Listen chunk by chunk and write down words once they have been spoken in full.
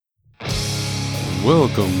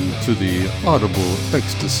Welcome to the Audible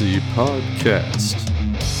Ecstasy Podcast.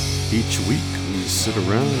 Each week we sit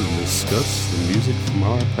around and discuss the music from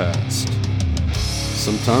our past.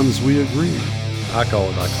 Sometimes we agree. I call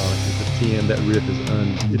it iconic. It's a 10. That riff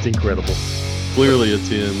is it's incredible. Clearly a 10.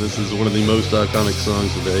 This is one of the most iconic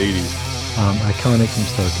songs of the 80s. Iconic from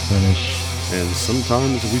start to finish. And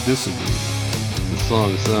sometimes we disagree. This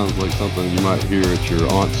song sounds like something you might hear at your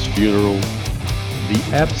aunt's funeral. The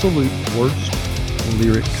absolute worst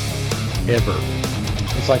lyrics ever.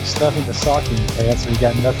 It's like stuffing the sock in your pants when you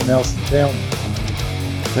got nothing else to tell me.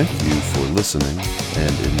 Thank you for listening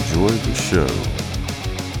and enjoy the show.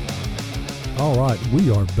 All right, we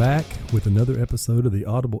are back with another episode of the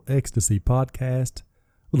Audible Ecstasy Podcast.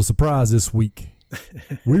 Little surprise this week.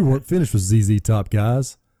 We weren't finished with ZZ Top,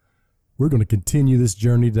 guys. We're going to continue this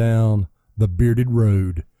journey down the bearded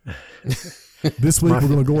road. This week we're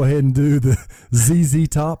going to go ahead and do the ZZ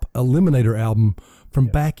Top Eliminator album from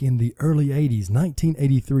back in the early 80s,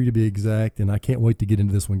 1983 to be exact, and I can't wait to get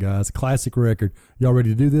into this one, guys. Classic record. Y'all ready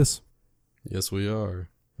to do this? Yes, we are.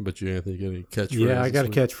 I bet you, Anthony, got any catchphrase? Yeah, I got a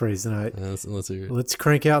catchphrase tonight. Let's hear it. Let's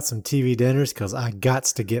crank out some TV dinners because I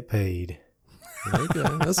gots to get paid. Okay,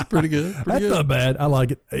 that's pretty good. That's not bad. I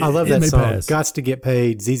like it. I love that song. Pass. Gots to get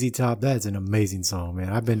paid. ZZ Top. That's an amazing song,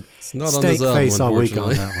 man. I've been It's not on steak this album, face all week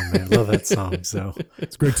on unfortunately. that one, man. Love that song. So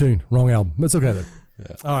It's a great tune. Wrong album. That's okay, though.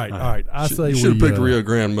 Yeah. All right. I say you we should have picked Rio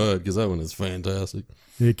Grande Mud because that one is fantastic.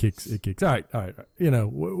 It kicks. All right. You know,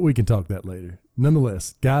 we can talk that later.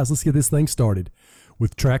 Nonetheless, guys, let's get this thing started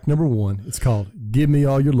with track number 1. It's called Give Me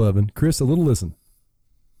All Your Lovin'. Chris, a little listen.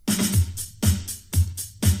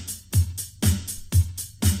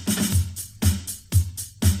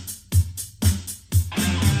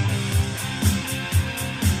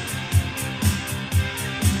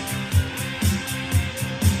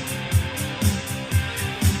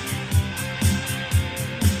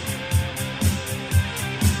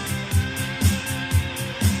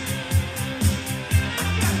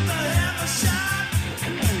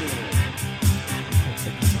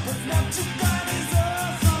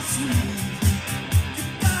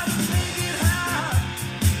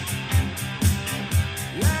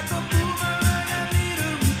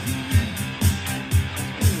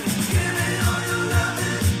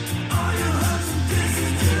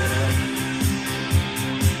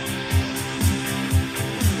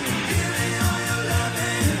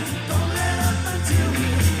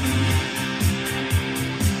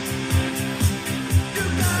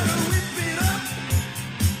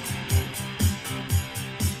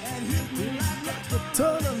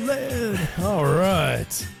 Ton of lead. All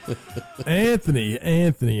right. Anthony.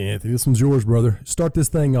 This one's yours, brother. Start this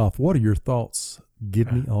thing off. What are your thoughts?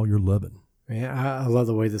 Give me all your lovin'. man, I love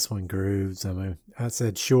the way this one grooves. I mean, I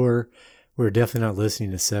said, sure, we're definitely not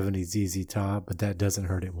listening to 70s ZZ Top, but that doesn't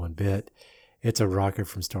hurt it one bit. It's a rocker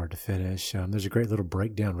from start to finish. There's a great little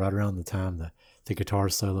breakdown right around the time the guitar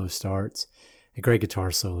solo starts. A great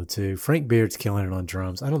guitar solo, too. Frank Beard's killing it on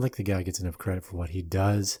drums. I don't think the guy gets enough credit for what he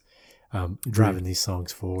does, driving these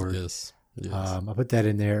songs forward. Yes. I put that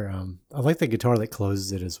in there. I like the guitar that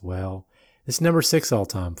closes it as well. It's number 6 all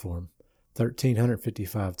time for him,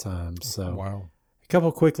 1,355 times. So Wow. a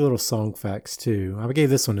couple quick little song facts too. I gave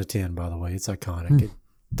this one a 10, by the way. It's iconic.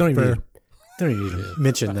 Don't even need to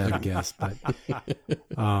mention that, I guess. But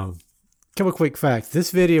couple quick facts.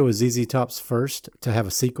 This video was ZZ Top's first to have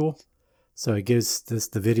a sequel, so it gives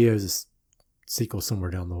the video's a sequel somewhere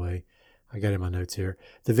down the way. I got it in my notes here.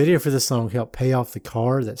 The video for this song helped pay off the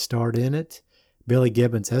car that starred in it. Billy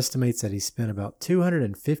Gibbons estimates that he spent about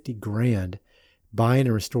 $250,000 buying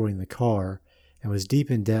and restoring the car and was deep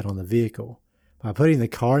in debt on the vehicle. By putting the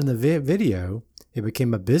car in the video, it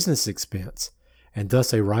became a business expense and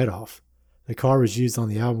thus a write-off. The car was used on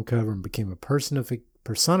the album cover and became a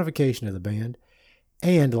personification of the band.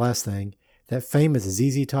 And last thing, that famous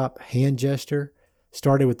ZZ Top hand gesture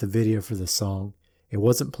started with the video for the song. It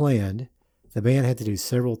wasn't planned. The band had to do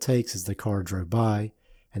several takes as the car drove by,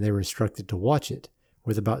 and they were instructed to watch it.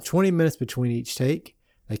 With about 20 minutes between each take,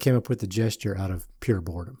 they came up with the gesture out of pure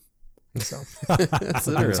boredom. So That's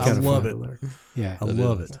interesting. I love it. Yeah. I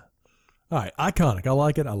love it. All right. Iconic. I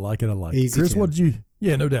like it. Easy Chris, 10. what did you...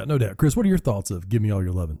 Yeah, no doubt. Chris, what are your thoughts of Give Me All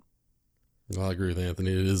Your Lovin'? Well, I agree with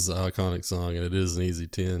Anthony. It is an iconic song, and it is an easy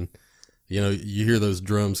 10. You know, you hear those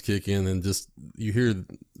drums kick in, and just you hear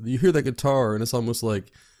that guitar, and it's almost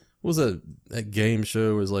like, what was that game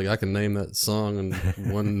show? Is like I can name that song in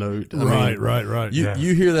one note. Right.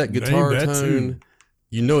 You hear that guitar that tone, tune.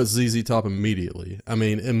 you know it's ZZ Top immediately. I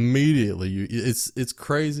mean, immediately. It's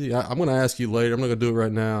crazy. I'm going to ask you later. I'm not going to do it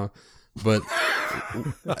right now. but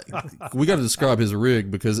we got to describe his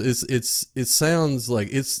rig because it sounds like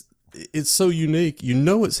it's so unique. You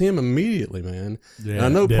know, it's him immediately, man. Yeah, and I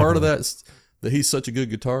know part of definitely. that's that he's such a good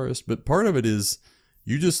guitarist, but part of it is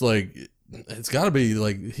you just like. It's got to be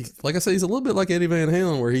like I said, he's a little bit like Eddie Van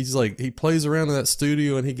Halen, where he's like he plays around in that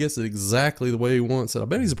studio and he gets it exactly the way he wants it. I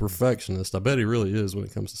bet he's a perfectionist. I bet he really is when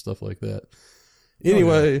it comes to stuff like that.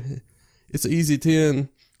 Anyway, It's an easy 10.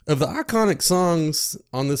 Of the iconic songs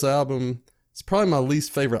on this album, it's probably my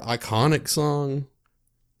least favorite iconic song.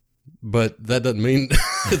 But that doesn't mean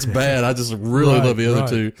it's bad. I just really love the other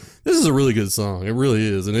two. This is a really good song. It really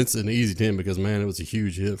is. And it's an easy 10 because, man, it was a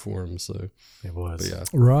huge hit for him. So It was. yeah.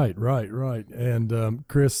 Right. And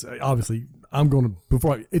Chris, obviously,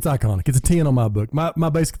 it's iconic. It's a 10 on my book. My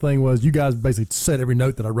basic thing was you guys basically said every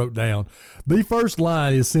note that I wrote down. The first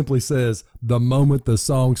line is simply says, the moment the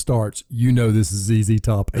song starts, you know this is ZZ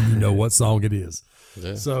Top and you know what song it is.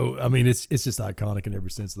 Yeah. So, I mean, it's just iconic in every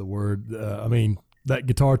sense of the word. I mean, that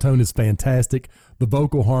guitar tone is fantastic. The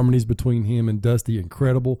vocal harmonies between him and Dusty,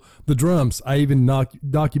 incredible. The drums, I even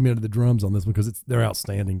documented the drums on this one because they're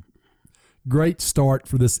outstanding. Great start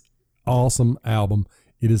for this awesome album.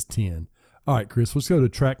 It is 10. All right, Chris, let's go to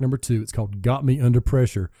track number 2. It's called Got Me Under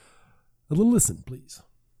Pressure. A little listen, please.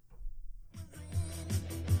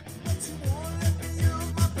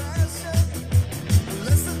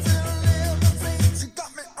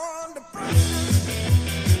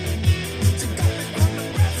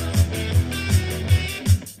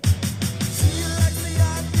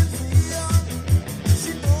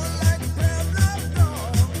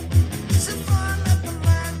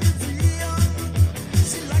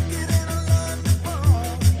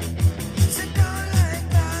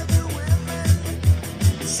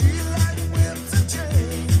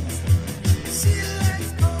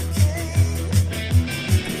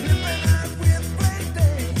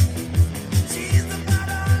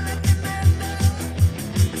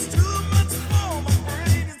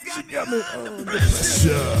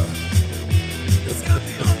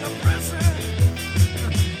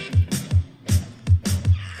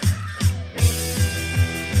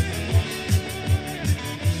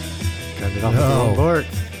 Got it off the wrong part.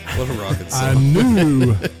 What a rocket I song.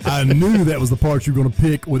 knew that was the part you were going to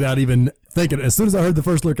pick without even thinking. As soon as I heard the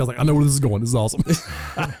first lyric, I was like, I know where this is going. This is awesome.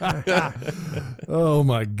 Oh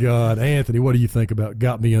my God. Anthony, what do you think about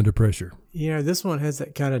Got Me Under Pressure? You know, this one has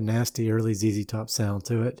that kind of nasty early ZZ Top sound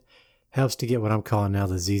to it. Helps to get what I'm calling now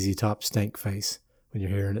the ZZ Top stank face when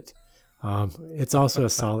you're hearing it. It's also a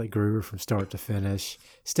solid groover from start to finish.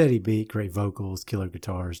 Steady beat, great vocals, killer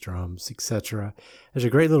guitars, drums, etc. There's a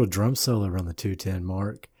great little drum solo around the 210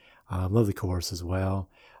 mark. Love the chorus as well.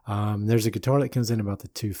 There's a guitar that comes in about the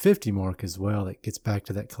 250 mark as well that gets back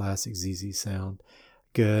to that classic ZZ sound.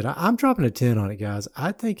 Good. I'm dropping a 10 on it, guys.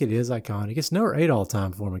 I think it is iconic. It's number 8 all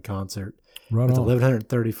time for him in concert. Right with on.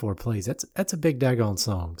 1,134 plays. That's a big daggone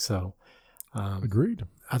song. So Agreed.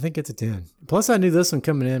 I think it's a 10. Plus, I knew this one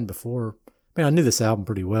coming in before. I knew this album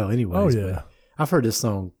pretty well anyways. Oh, yeah. But I've heard this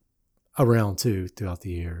song around too throughout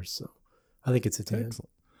the years. So I think it's a 10. Excellent.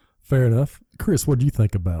 Fair enough. Chris, what do you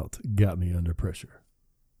think about Got Me Under Pressure?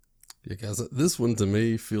 Yeah, guys, this one to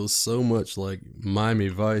me feels so much like Miami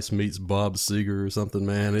Vice meets Bob Seger or something,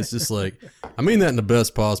 man. It's just like, I mean that in the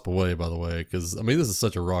best possible way, by the way, because, I mean, this is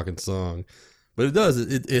such a rocking song. But it does.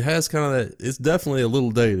 It has kind of that. It's definitely a little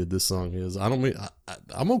dated. This song is. I'm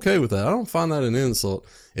okay with that. I don't find that an insult.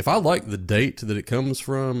 If I like the date that it comes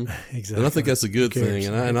from, Exactly. then I think that's a good Who cares,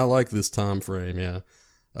 thing. And I like this time frame. Yeah,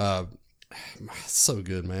 so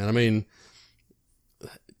good, man. I mean,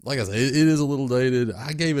 like I said, it is a little dated.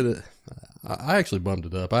 I gave it I actually bumped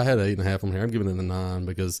it up. I had an 8.5 on here. I'm giving it a 9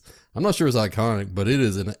 because I'm not sure it's iconic, but it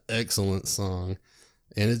is an excellent song.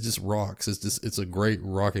 And it just rocks. It's a great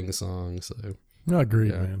rocking song. So I agree,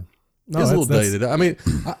 Yeah. man. it's a little dated. I mean,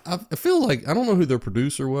 I feel like, I don't know who their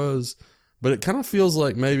producer was, but it kind of feels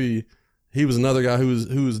like maybe he was another guy who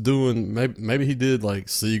was doing, maybe he did like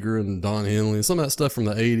Seeger and Don Henley and some of that stuff from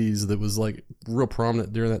the 80s that was like real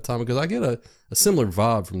prominent during that time, because I get a similar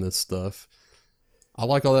vibe from this stuff. I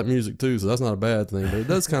like all that music too, so that's not a bad thing, but it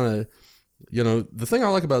does kind of, the thing I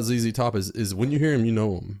like about ZZ Top is when you hear them, you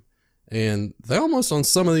know them. And they almost, on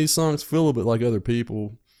some of these songs, feel a little bit like other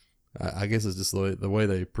people. I guess it's just the way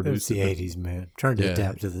they It produce was the it. 80s, man. Trying to Yeah.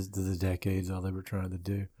 adapt to the decades, all they were trying to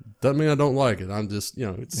do. Doesn't mean I don't like it. I'm just,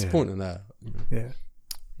 it's Yeah. pointing that. Yeah.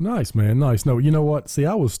 Nice, man. Nice. No, you know what? See,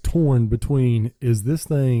 I was torn between, is this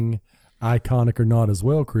thing iconic or not as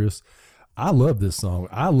well, Chris? I love this song.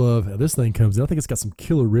 I love how this thing comes in. I think it's got some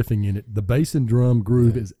killer riffing in it. The bass and drum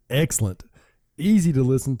groove is excellent, easy to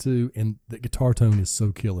listen to, and the guitar tone is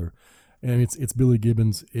so killer. and it's Billy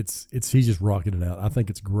Gibbons. It's he's just rocking it out. I think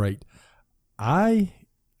it's great.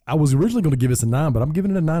 I was originally going to give this a 9, but I'm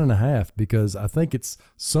giving it a 9.5 because I think it's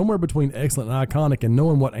somewhere between excellent and iconic. And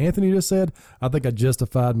knowing what Anthony just said, I think I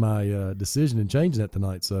justified my decision in changing that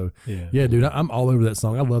tonight. So yeah, dude, I'm all over that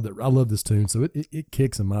song. I love that. I love this tune. So it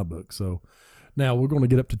kicks in my book. So now we're going to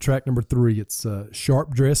get up to track number 3. It's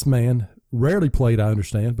Sharp Dressed Man. Rarely played, I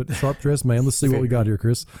understand, but Sharp Dressed Man. Let's see what we got here,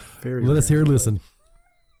 Chris. Let us hear, listen.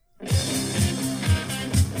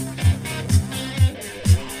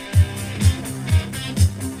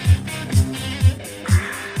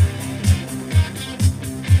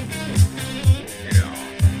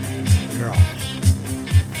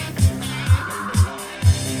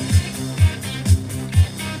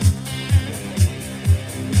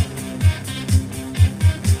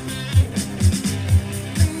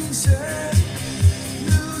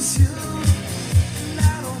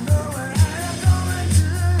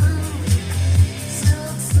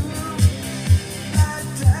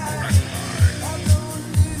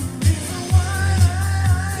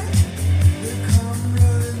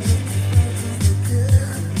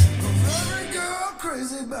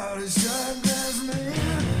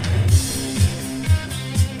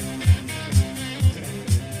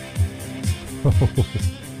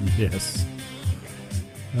 Yes.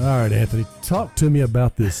 All right, Anthony, talk to me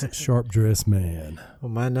about this Sharp Dressed Man.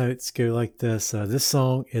 Well, my notes go like this. This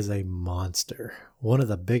song is a monster. One of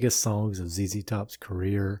the biggest songs of ZZ Top's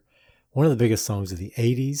career. One of the biggest songs of the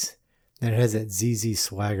 80s. And it has that ZZ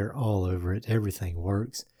swagger all over it. Everything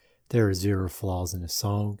works. There are zero flaws in the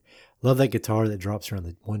song. Love that guitar that drops around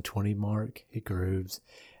the 120 mark. It grooves.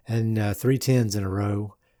 And 3 10s in a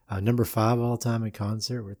row. Number 5 all time in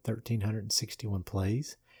concert with 1,361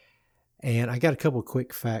 plays. And I got a couple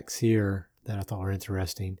quick facts here that I thought were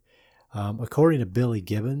interesting. According to Billy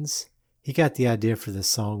Gibbons, he got the idea for this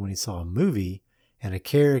song when he saw a movie and a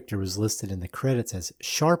character was listed in the credits as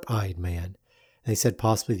Sharp-Eyed Man. And they said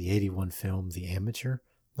possibly the 81 film The Amateur.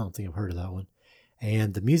 I don't think I've heard of that one.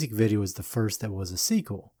 And the music video was the first that was a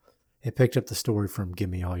sequel. It picked up the story from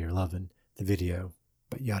Give Me All Your Lovin', the video,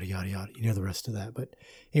 but yada, yada, yada. You know the rest of that. But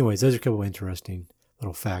anyways, those are a couple interesting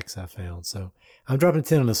little facts I found. So I'm dropping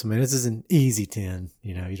 10 on this one, man. This is an easy 10.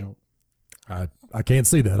 You know, you don't. I can't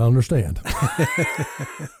see that. I understand.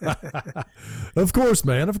 Of course,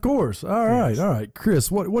 man. Of course. All right. All right. Chris,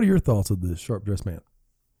 what are your thoughts of this Sharp Dressed Man?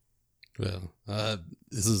 Well,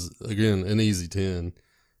 this is, again, an easy 10.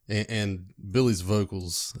 And Billy's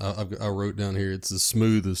vocals, I wrote down here, it's as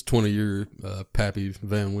smooth as 20-year Pappy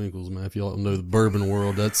Van Winkle's, man. If y'all know the bourbon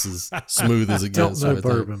world, that's as smooth as it gets. Don't know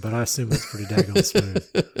bourbon, but I assume it's pretty daggone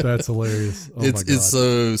smooth. That's hilarious. Oh my God. It's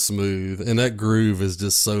so smooth. And that groove is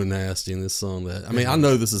just so nasty in this song. That I mean, I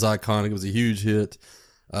know this is iconic. It was a huge hit.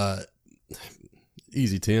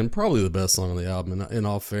 Easy 10, probably the best song on the album. In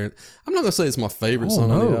all fairness, I'm not gonna say it's my favorite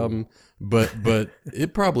song on the album, but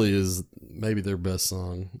it probably is maybe their best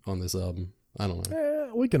song on this album. I don't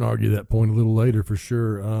know. We can argue that point a little later for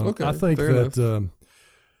sure. Okay, I think that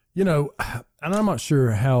you know, and I'm not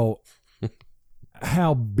sure how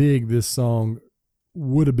big this song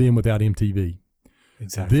would have been without MTV.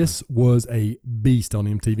 Exactly. This was a beast on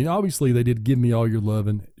MTV. And obviously, they did Give Me All Your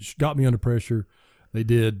Lovin', Got Me Under Pressure. They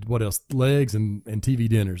did what else? Legs and TV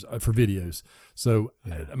dinners for videos. So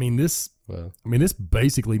I mean this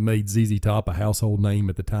basically made ZZ Top a household name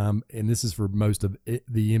at the time, and this is for most of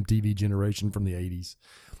the MTV generation from the 80s.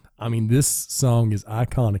 I mean, this song is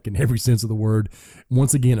iconic in every sense of the word.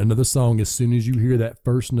 Once again, another song. As soon as you hear that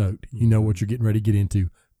first note, you know what you're getting ready to get into.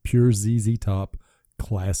 Pure ZZ Top,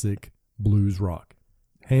 classic blues rock,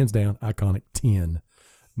 hands down, iconic. 10.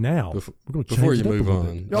 Now, before you move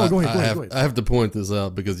on, go ahead. I have to point this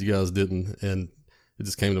out because you guys didn't, and it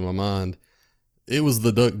just came to my mind. It was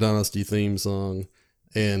the Duck Dynasty theme song,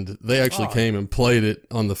 and they actually came and played it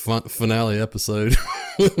on the finale episode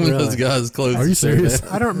when those guys closed. Are you serious?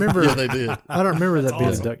 I don't remember. Yeah, they did. I don't remember that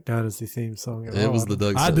being the Duck Dynasty theme song. It was the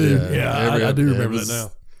Duck. I do. I do remember that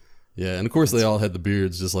now. Yeah, and of course they all had the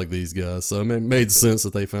beards just like these guys, so it made sense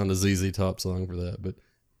that they found a ZZ Top song for that, but.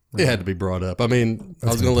 It had to be brought up. I mean, I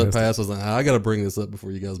was going to let pass. I was like, I got to bring this up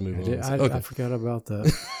before you guys move on. I forgot about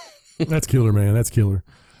that. That's killer, man. That's killer.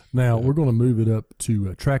 Now, we're going to move it up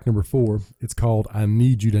to track number 4. It's called I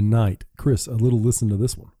Need You Tonight. Chris, a little listen to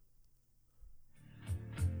this one.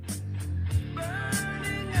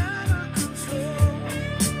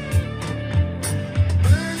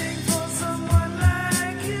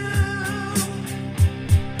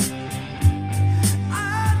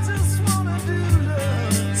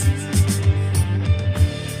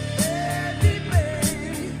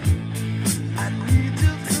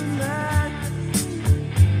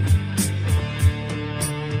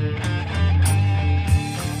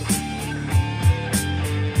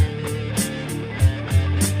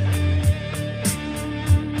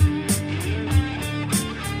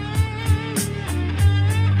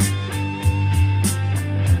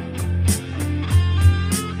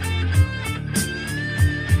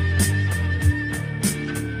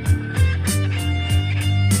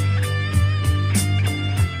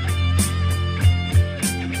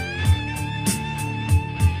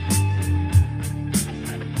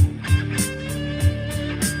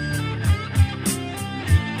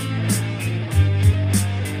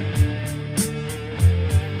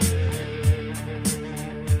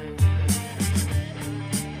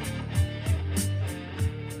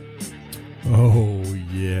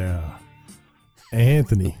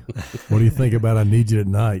 Anthony, what do you think about I Need You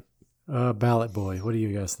Tonight? Ballot Boy. What do you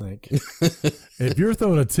guys think? If you're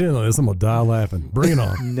throwing a 10 on this, I'm going to die laughing. Bring it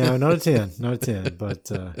on. No, not a 10. Not a 10,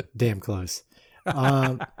 but damn close.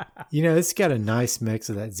 It's got a nice mix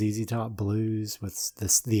of that ZZ Top blues with the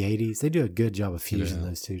 80s. They do a good job of fusing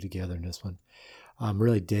those two together in this one. I'm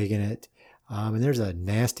really digging it. And there's a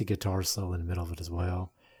nasty guitar solo in the middle of it as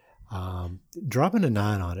well. Dropping a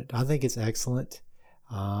 9 on it. I think it's excellent.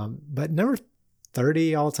 But number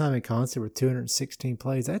 30 all time in concert with 216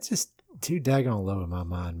 plays, that's just too daggone low in my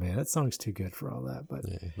mind, man. That song's too good for all that. But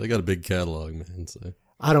they got a big catalog, man. So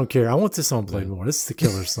I don't care. I want this song played more. This is the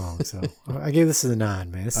killer song. So I gave this a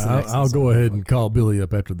 9, man. I'll go ahead and call Billy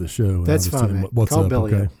up after the show. That's fine, man. What's call up,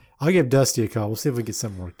 Billy okay? up. I'll give Dusty a call. We'll see if we get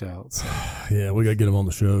something worked out. So. Yeah, we got to get him on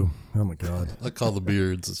the show. Oh, my God. I call the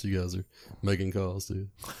beards since you guys are making calls, too.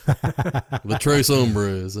 The Tres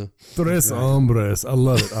Hombres. Tres Hombres. I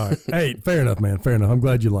love it. All right. Hey, fair enough, man. Fair enough. I'm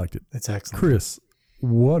glad you liked it. That's excellent. Chris,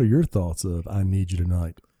 what are your thoughts of I Need You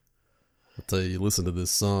Tonight? I'll tell you listen to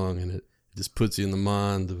this song, and it just puts you in the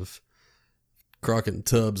mind of Crockett and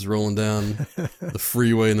Tubbs rolling down the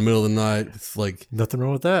freeway in the middle of the night. It's like nothing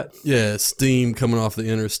wrong with that. Yeah, steam coming off the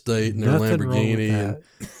interstate in their Nothing Lamborghini,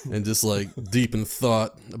 and just like deep in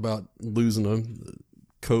thought about losing a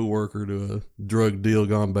co-worker to a drug deal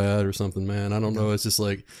gone bad or something. Man, I don't know. It's just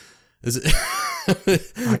like, this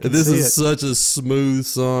is such a smooth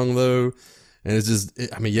song though. And it's just,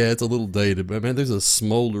 it's a little dated, but man, there's a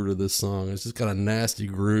smolder to this song. It's just got a nasty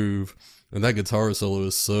groove, and that guitar solo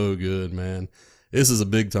is so good, man. This is a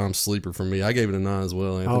big time sleeper for me. I gave it a 9 as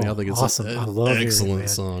well, Anthony. I think it's awesome. an excellent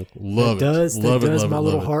song. Love it. Love it. My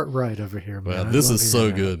little heart right over here, man. Wow, this is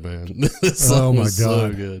so good, man. This song is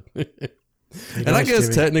so good. And I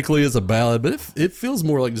guess technically it's a ballad, but it feels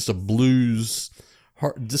more like just a blues. I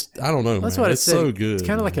don't know. That's man. what it's so good. It's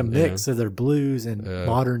kind of like a mix of their blues and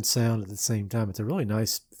modern sound at the same time. It's a really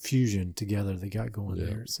nice fusion together they got going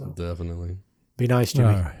there. So definitely be nice, Jimmy.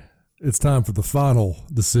 All right. It's time for the final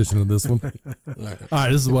decision of this one. All right,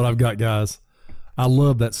 this is what I've got, guys. I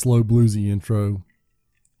love that slow bluesy intro.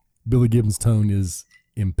 Billy Gibbons' tone is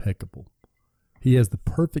impeccable. He has the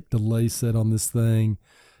perfect delay set on this thing.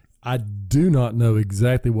 I do not know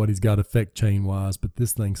exactly what he's got effect chain-wise, but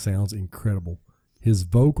this thing sounds incredible. His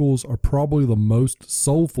vocals are probably the most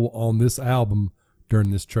soulful on this album during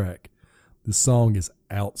this track. This song is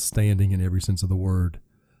outstanding in every sense of the word.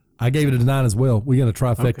 I gave it a 9 as well. We got a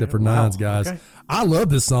trifecta for 9s, guys. Okay. I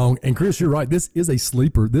love this song. And Chris, you're right. This is a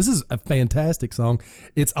sleeper. This is a fantastic song.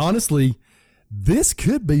 It's honestly, this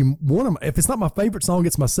could be one of my, if it's not my favorite song,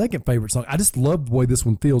 it's my second favorite song. I just love the way this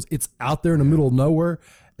one feels. It's out there in the middle of nowhere.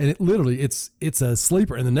 And it literally, it's a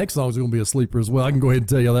sleeper. And the next song is going to be a sleeper as well. I can go ahead and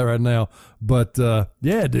tell you that right now. But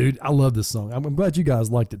yeah, dude, I love this song. I'm glad you guys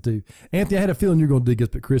liked it too. Anthony, I had a feeling you were going to dig this,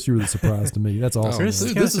 but Chris, you were the surprise to me. That's awesome. This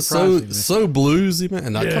is so bluesy,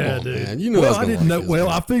 man. Now, come on, dude. Man. You know, I didn't know. Well,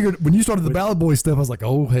 I figured when you started the Ballad Boy stuff, I was like,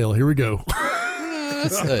 oh hell, here we go.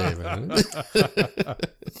 Hey, man.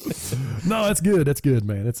 No, that's good. That's good,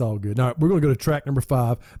 man. It's all good. All right, we're going to go to track number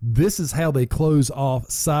 5. This is how they close off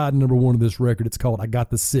side number 1 of this record. It's called I Got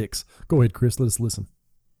the 6. Go ahead, Chris. Let us listen.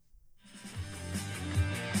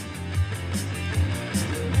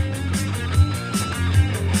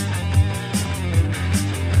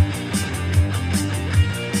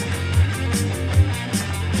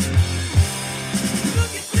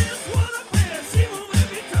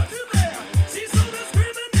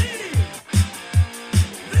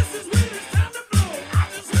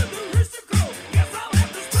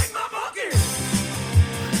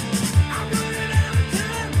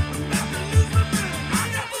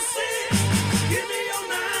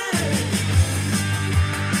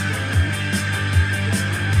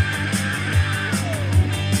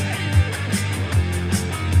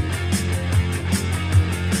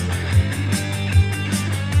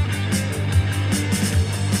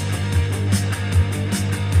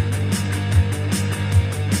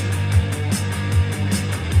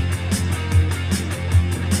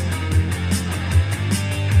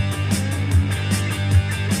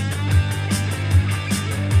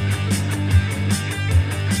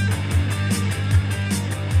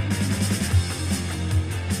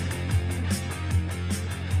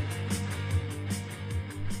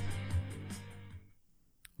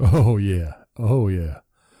 Oh, yeah. Oh, yeah.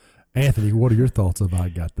 Anthony, what are your thoughts of I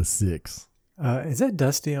Got the 6? Is that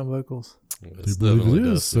Dusty on vocals? It's definitely it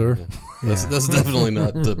is, Dusty, sir. Yeah. That's definitely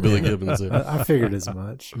not Billy Gibbons. I figured as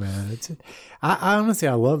much, man. I honestly,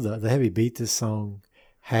 I love the heavy beat this song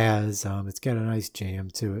has. It's got a nice jam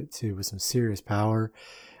to it, too, with some serious power.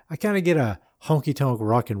 I kind of get a honky-tonk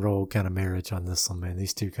rock and roll kind of marriage on this one, man.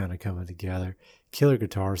 These two kind of coming together. Killer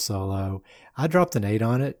guitar solo. I dropped an 8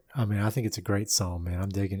 on it. I mean, I think it's a great song, man. I'm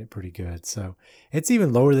digging it pretty good. So it's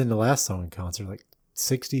even lower than the last song in concert, like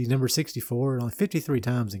number 64, and only 53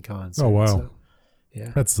 times in concert. Oh, wow. So,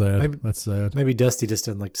 yeah. That's sad. Maybe- That's sad. Maybe Dusty just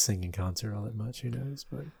doesn't like to sing in concert all that much. Who knows?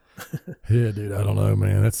 But Yeah, dude. I don't know,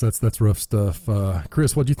 man. That's rough stuff.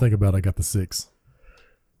 Chris, what'd you think about I Got the Six?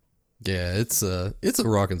 Yeah, it's a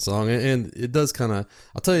rocking song, and it does kind of.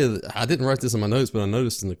 I'll tell you, I didn't write this in my notes, but I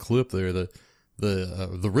noticed in the clip there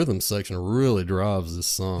the rhythm section really drives this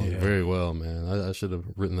song very well, man. I should have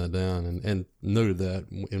written that down and noted that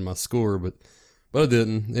in my score, but I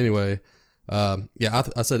didn't. Anyway, I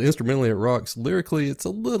said instrumentally it rocks. Lyrically, it's a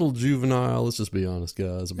little juvenile. Let's just be honest,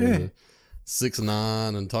 guys. About the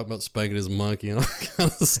 6ix9ine and talk about spanking his monkey and all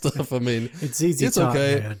kinds of stuff. I mean, it's Oh,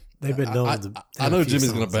 okay. Man. They've been known to I have know a few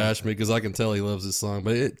Jimmy's going to songs like bash me because I can tell he loves this song,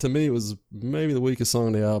 but to me, it was maybe the weakest song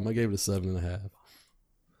on the album. I gave it a 7.5.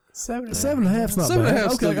 7.5's not 7.5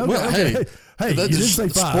 bad. still- Okay. well, Hey, you That didn't just, say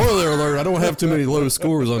 5. spoiler alert, I don't have too many low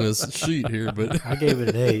scores on this sheet here, but I gave it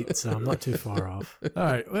an 8, so I'm not too far off. All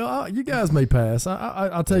right. Well, you guys may pass.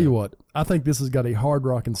 I'll tell you what. I think this has got a hard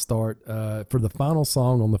rocking start. For the final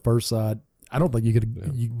song on the first side, I don't think you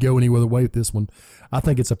could go any other way with this one. I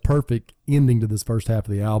think it's a perfect ending to this first half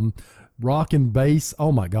of the album. Rock and bass.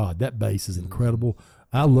 Oh my God, that bass is incredible.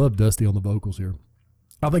 I love Dusty on the vocals here.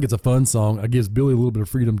 I think it's a fun song. It gives Billy a little bit of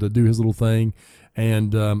freedom to do his little thing.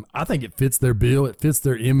 And I think it fits their bill. It fits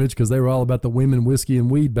their image because they were all about the women, whiskey,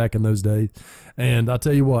 and weed back in those days. And I'll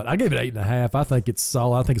tell you what, I gave it 8.5. I think it's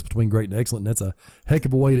solid. I think it's between great and excellent. And that's a heck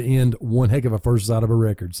of a way to end one heck of a first side of a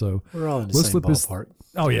record. So We're all in the same ballpark.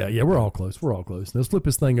 Oh, yeah, we're all close. We're all close. Let's flip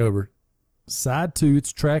this thing over. Side 2,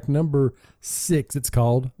 it's track number 6. It's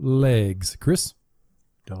called Legs. Chris?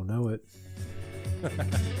 Don't know it.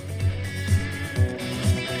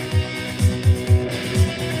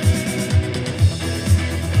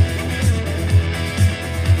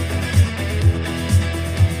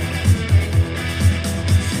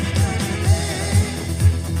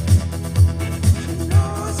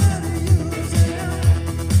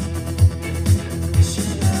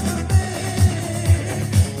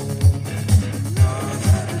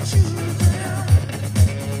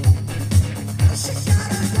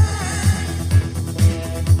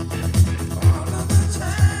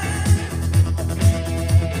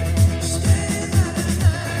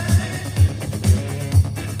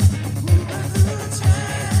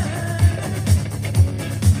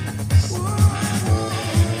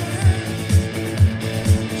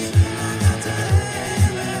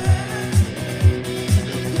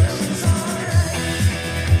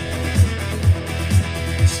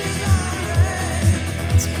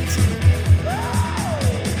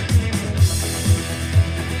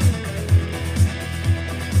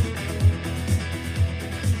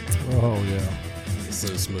 Oh, yeah. it's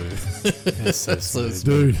so smooth. It's so So smooth.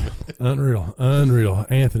 Dude, unreal.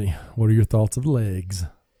 Anthony, what are your thoughts of Legs?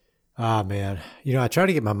 Ah, man. You know, I tried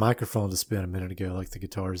to get my microphone to spin a minute ago, like the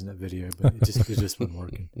guitars in that video, but it just wasn't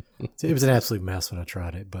working. It was an absolute mess when I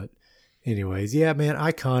tried it. But anyways, yeah, man,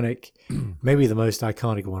 iconic. Maybe the most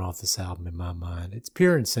iconic one off this album in my mind. It's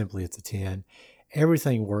pure and simply, it's a 10.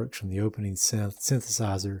 Everything works from the opening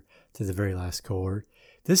synthesizer to the very last chord.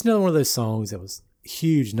 This is another one of those songs that was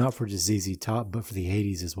huge, not for just ZZ Top, but for the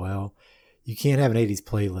 80s as well. You can't have an 80s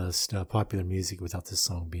playlist, popular music, without this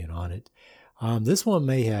song being on it. This one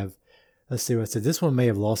may have, let's see what I said. This one may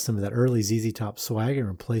have lost some of that early ZZ Top swagger and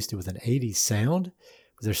replaced it with an 80s sound,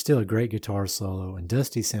 but there's still a great guitar solo and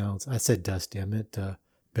Dusty sounds. I said Dusty, I meant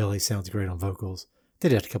Billy sounds great on vocals.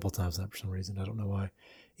 Did it a couple of times for some reason. I don't know why.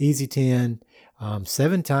 Easy 10,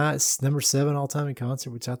 7 times, number 7 all time in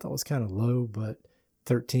concert, which I thought was kind of low, but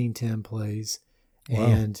 13-10 plays. Wow.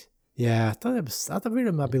 And yeah, I thought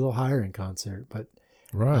it might be a little higher in concert, but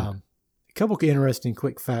Right. a couple of interesting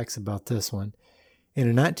quick facts about this one. In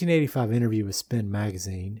a 1985 interview with Spin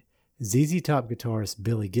magazine, ZZ Top guitarist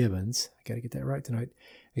Billy Gibbons, I got to get that right tonight,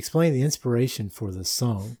 explained the inspiration for this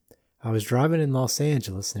song. I was driving in Los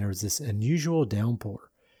Angeles and there was this unusual downpour,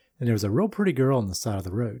 and there was a real pretty girl on the side of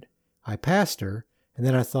the road. I passed her, and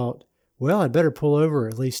then I thought, well, I'd better pull over or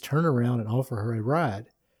at least turn around and offer her a ride.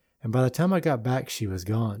 And by the time I got back, she was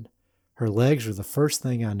gone. Her legs were the first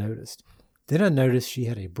thing I noticed. Then I noticed she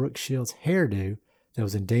had a Brooke Shields hairdo that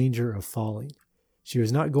was in danger of falling. She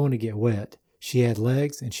was not going to get wet. She had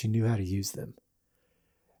legs and she knew how to use them.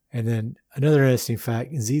 And then another interesting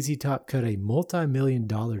fact, ZZ Top cut a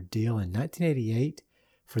multi-million-dollar deal in 1988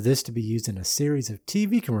 for this to be used in a series of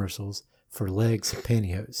TV commercials for legs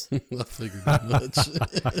pantyhose. I figured that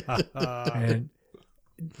much. And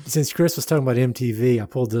since Chris was talking about MTV, I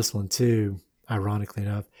pulled this one too, ironically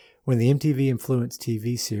enough. when the MTV-influenced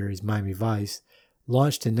TV series Miami Vice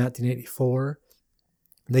launched in 1984,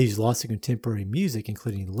 they used lots of contemporary music,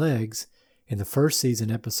 including Legs, in the first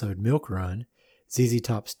season episode Milk Run. ZZ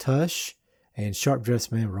Top's Tush and Sharp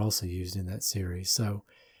Dressed Man were also used in that series. So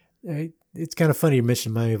it's kind of funny you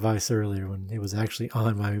mentioned Miami Vice earlier when it was actually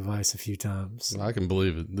on Miami Vice a few times. I can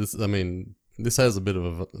believe it. This has a bit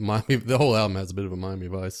of a Miami. The whole album has a bit of a Miami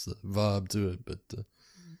Vice vibe to it, but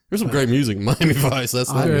there's some great music in Miami Vice.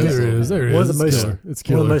 That's There is. One of the most It's one of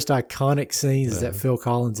killer. the most iconic scenes is that Phil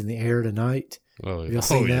Collins in the air tonight. Oh, Have y'all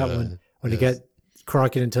seen that one? When he got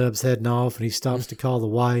Crockett and Tubbs heading off and he stops to call the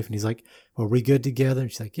wife and he's like, well, are we good together?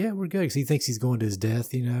 And she's like, yeah, we're good. Because he thinks he's going to his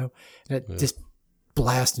death, you know. And that just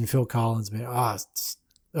blasting Phil Collins, man.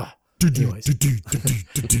 Anyways,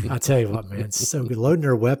 I tell you what, man, it's so good. Loading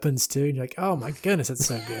their weapons too. And you're like, oh my goodness, that's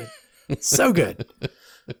so good. So good.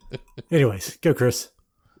 Anyways, go Chris.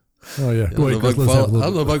 Oh yeah, I go ahead, don't know Chris. Let's have a if I don't know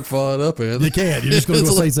little. if I can follow it up, man. You can't. You're just going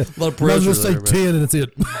to It's say a lot of pressure just say there, man. 10 and that's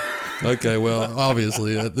it. Okay, well,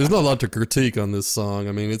 obviously, there's not a lot to critique on this song.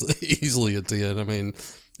 I mean, it's easily a 10. I mean,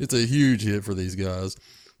 it's a huge hit for these guys.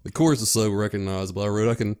 The chorus is so recognizable.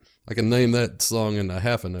 I can name that song in a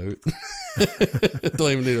half a note.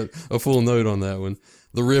 Don't even need a full note on that one.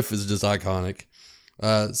 The riff is just iconic.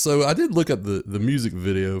 So I did look up the music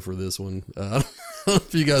video for this one. I don't know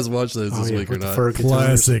if you guys watched those this week or with the not. fur guitars.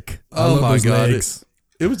 Classic. I Oh love my those God. legs.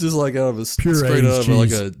 It was just like out of a Pure straight aged out of like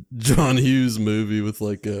cheese. a John Hughes movie with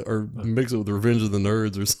like or mix it with Revenge of the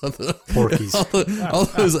Nerds or something. Porky's. all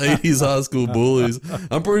those 80s high school bullies.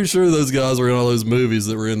 I'm pretty sure those guys were in all those movies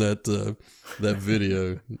that were in that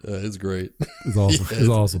video. It's great. It's awesome. Yeah, It's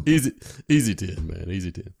awesome. Easy 10, man.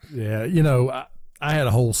 Easy 10. Yeah, you know, I had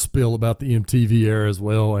a whole spill about the MTV era as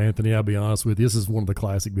well, Anthony. I'll be honest with you. This is one of the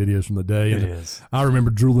classic videos from the day. It And is. I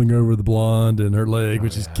remember drooling over the blonde and her leg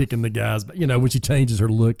when she's kicking the guys. But, you know, when she changes her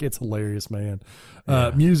look, it's hilarious, man.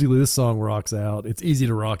 Musically, this song rocks out. It's easy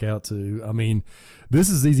to rock out to. I mean, this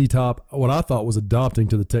is ZZ Top, what I thought was adopting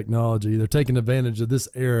to the technology. They're taking advantage of this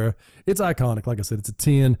era. It's iconic. Like I said, it's a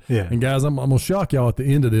 10. Yeah. And, guys, I'm going to shock y'all at the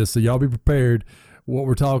end of this, so y'all be prepared. What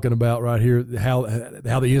we're talking about right here, how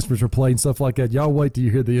the instruments are played and stuff like that. Y'all wait till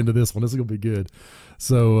you hear the end of this one. This is going to be good.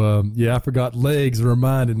 So, I forgot Legs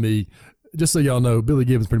reminded me, just so y'all know, Billy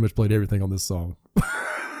Gibbons pretty much played everything on this song.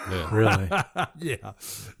 Yeah. Really?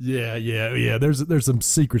 Yeah. There's some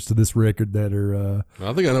secrets to this record that are,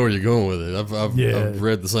 I think I know where you're going with it. I've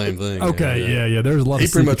read the same thing. okay. Yeah. There's a lot He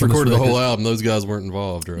of pretty much secrets on this recorded the whole record. album. Those guys weren't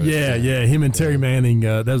involved, right? Yeah. Him and Terry Manning,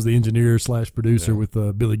 that was the engineer / producer with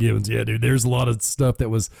Billy Gibbons. Yeah, dude, there's a lot of stuff that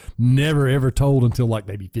was never, ever told until like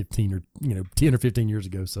maybe 10 or 15 years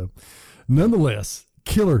ago. So nonetheless,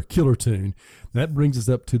 killer tune. That brings us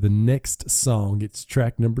up to the next song. It's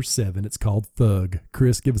track number 7. It's called Thug.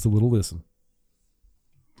 Chris, give us a little listen.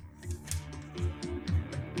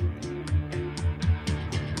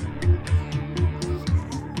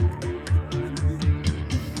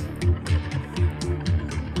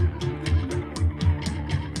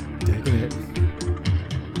 Digging it.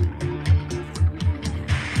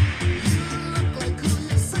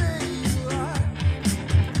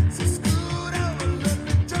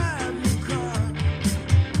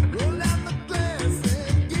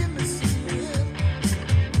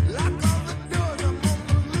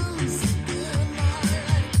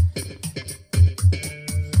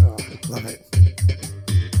 Love it.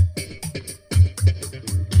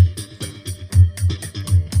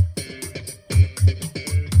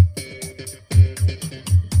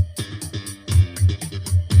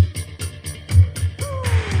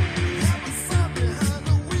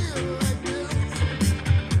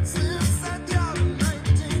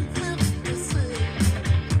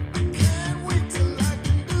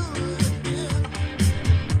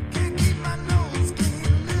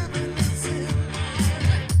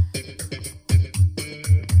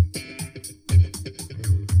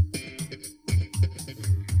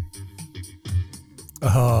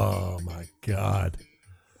 Oh my God.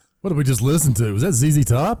 What did we just listen to? Was that ZZ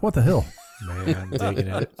Top? What the hell? Man, I'm digging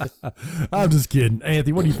it. I'm just kidding.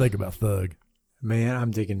 Anthony, what do you think about Thug? Man, I'm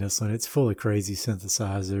digging this one. It's full of crazy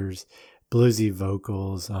synthesizers, bluesy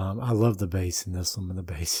vocals. I love the bass in this one, and the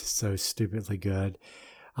bass is so stupidly good.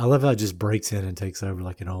 I love how it just breaks in and takes over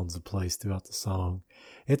like it owns the place throughout the song.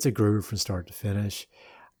 It's a groover from start to finish.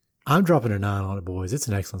 I'm dropping a 9 on it, boys. It's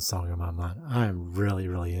an excellent song in my mind. I am really,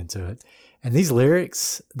 really into it. And these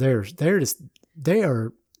lyrics, they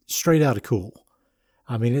are straight out of Cool.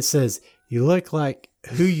 I mean, it says, "You look like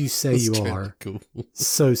who you say you That's are. cool.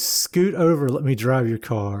 So scoot over, let me drive your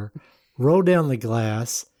car. Roll down the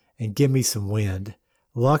glass and give me some wind.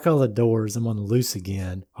 Lock all the doors, I'm on the loose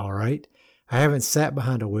again. All right. I haven't sat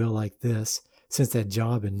behind a wheel like this since that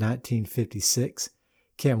job in 1956.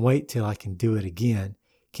 Can't wait till I can do it again.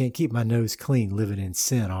 Can't keep my nose clean living in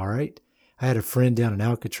sin, all right? I had a friend down in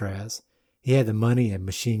Alcatraz. He had the money and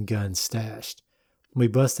machine guns stashed. When we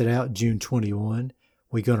busted out June 21,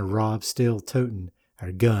 we gonna rob still toting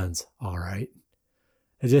our guns, all right?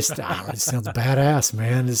 It just, it sounds badass,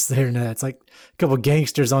 man. It's there now. It's like a couple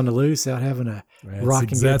gangsters on the loose out having a rocking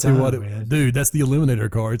exactly good time, what it, man. dude. That's the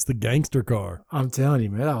Eliminator car. It's the gangster car. I'm telling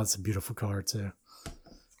you, man. Oh, it's a beautiful car too.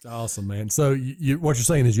 Awesome, man. So what you're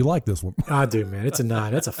saying is you like this one? I do, man. It's a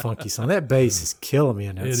 9. That's a funky song. That bass is killing me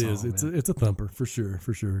in that song. It is. Man. It's a thumper for sure,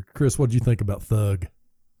 for sure. Chris, what do you think about Thug?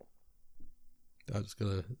 I just got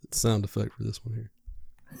a sound effect for this one here.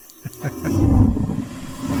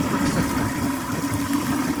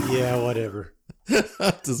 Yeah, whatever.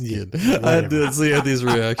 Just kidding. Whatever. I did see Anthony's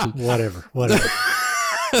reaction. Whatever.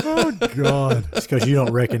 Oh God! It's because you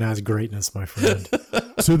don't recognize greatness, my friend.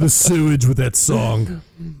 To the sewage with that song.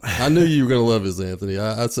 I knew you were going to love this, Anthony.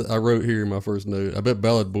 I wrote here in my first note, I bet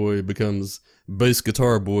Ballad Boy becomes bass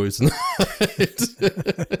guitar boy tonight.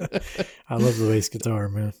 I love the bass guitar,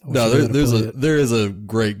 man. No, there is a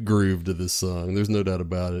great groove to this song. There's no doubt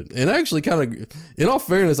about it. And actually, kind of, in all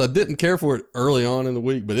fairness, I didn't care for it early on in the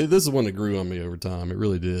week, but this is one that grew on me over time. It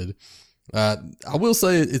really did. I will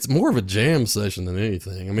say it's more of a jam session than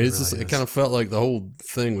anything. I mean, it kind of felt like the whole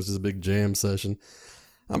thing was just a big jam session.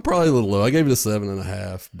 I'm probably a little low. I gave it a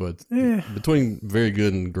 7.5, but between very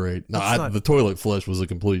good and great. No, the toilet flush was a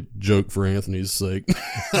complete joke for Anthony's sake.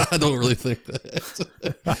 I don't really think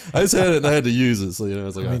that. I just had it and I had to use it, so I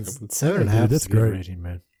was like, 7.5. That's great rating,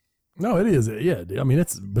 man. No, it is. Yeah, I mean,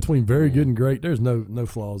 it's between very good and great. There's no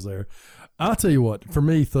flaws there. I'll tell you what. For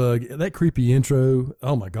me, Thug, that creepy intro.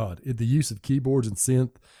 Oh my God, the use of keyboards and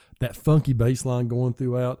synth, that funky bass line going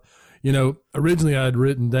throughout. Originally I had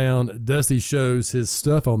written down Dusty shows his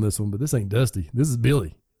stuff on this one, but this ain't Dusty. This is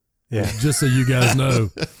Billy. Yeah. Just so you guys know.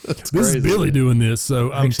 This is Billy doing this.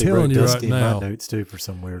 So I'm telling you Dusty right now. in my notes too for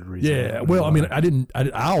some weird reason. Yeah. Well, I mean,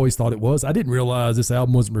 I always thought it was. I didn't realize this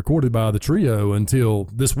album wasn't recorded by the trio until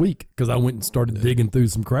this week because I went and started digging through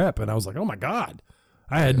some crap and I was like, oh my God.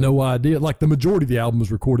 I had no idea. Like the majority of the album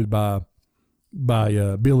was recorded by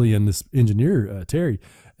Billy and this engineer, Terry.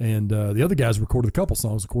 And the other guys recorded a couple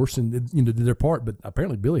songs, of course, and did their part. But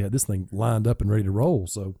apparently Billy had this thing lined up and ready to roll.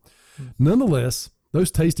 So nonetheless,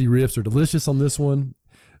 those tasty riffs are delicious on this one.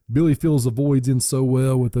 Billy fills the voids in so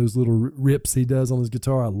well with those little rips he does on his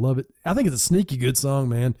guitar. I love it. I think it's a sneaky good song,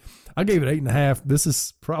 man. I gave it 8.5. This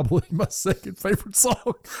is probably my second favorite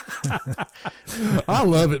song. I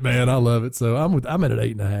love it, man. I love it. So I'm at an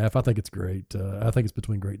 8.5. I think it's great. I think it's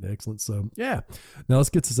between great and excellent. So yeah. Now let's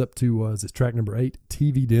get this up to is this track number 8,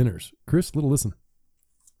 TV Dinners. Chris, little listen.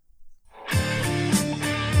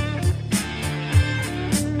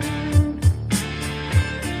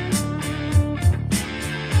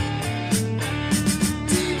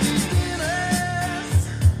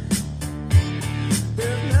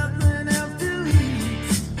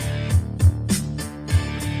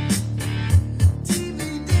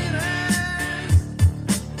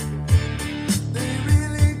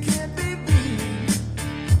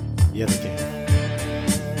 Yeah, they can.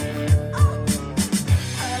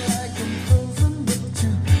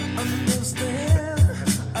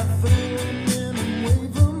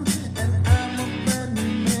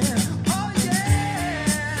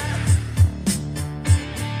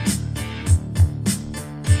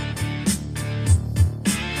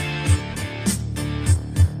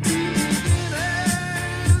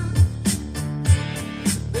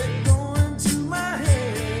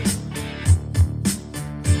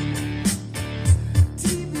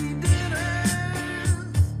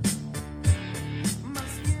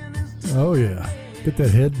 Oh, yeah. Get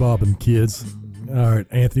that head bobbing, kids. All right,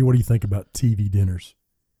 Anthony, what do you think about TV Dinners?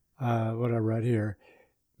 What I wrote here,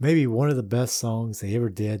 maybe one of the best songs they ever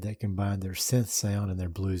did that combined their synth sound and their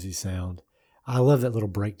bluesy sound. I love that little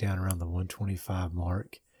breakdown around the 125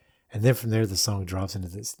 mark. And then from there, the song drops into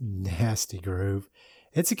this nasty groove.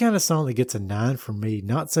 It's the kind of song that gets a 9 from me,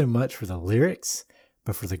 not so much for the lyrics,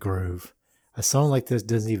 but for the groove. A song like this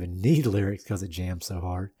doesn't even need lyrics because it jams so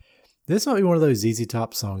hard. This might be one of those ZZ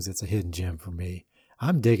Top songs that's a hidden gem for me.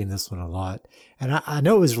 I'm digging this one a lot. And I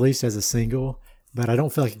know it was released as a single, but I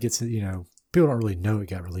don't feel like it gets, people don't really know it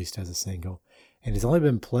got released as a single. And it's only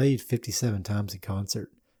been played 57 times in concert,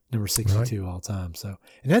 number 62 all time. So,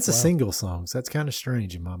 and that's a single song, so that's kind of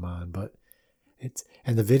strange in my mind. But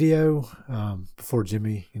and the video, before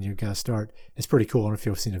Jimmy and you guys start, it's pretty cool. I don't know if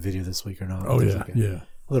you've seen a video this week or not. Oh, yeah.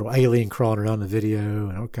 little alien crawling around the video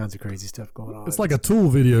and all kinds of crazy stuff going on. It's like a Tool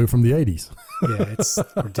video from the 80s. Yeah, it's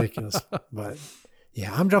ridiculous. But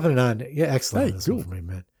yeah, I'm dropping a 9. Yeah, excellent. Hey, This cool. one for me,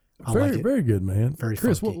 man. I Very, like it. very good, man. Very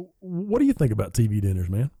Chris, funky. what do you think about TV dinners,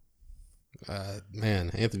 man? Man,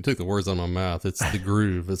 Anthony took the words out of my mouth. It's the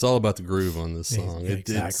groove. It's all about the groove on this song.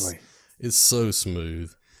 Exactly. It's so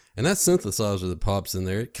smooth. And that synthesizer that pops in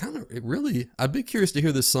there, it really, I'd be curious to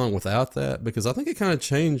hear this song without that, because I think it kind of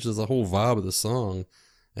changes the whole vibe of the song.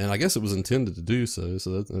 And I guess it was intended to do so.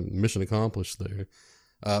 So that's a mission accomplished there.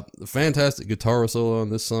 Fantastic guitar solo on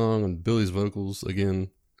this song, and Billy's vocals,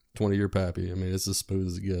 again, 20-year pappy. I mean, it's as smooth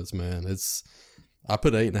as it gets, man. I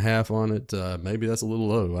put 8.5 on it. Maybe that's a little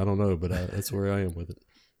low. I don't know, but that's where I am with it.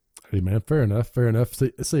 Hey, man, fair enough, fair enough.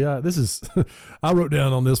 See, this is, I wrote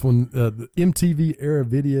down on this one, the MTV era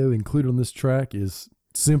video included on this track is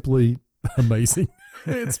simply amazing.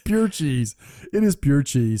 It's pure cheese. It is pure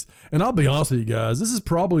cheese. And I'll be honest with you guys, this is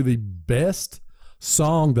probably the best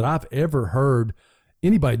song that I've ever heard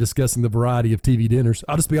anybody discussing the variety of TV dinners.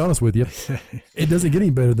 I'll just be honest with you. It doesn't get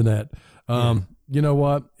any better than that. You know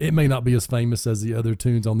what? It may not be as famous as the other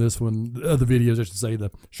tunes on this one. The other videos, I should say, the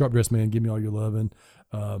Sharp Dressed Man, Give Me All Your Lovin',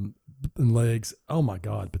 and Legs. Oh my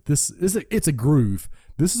God. But it's a groove.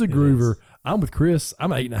 This is a groover. I'm with Chris. I'm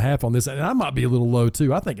 8.5 on this, and I might be a little low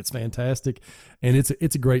too. I think it's fantastic, and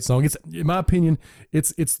it's a great song. It's, in my opinion,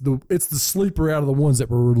 it's the sleeper out of the ones that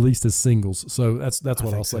were released as singles. So that's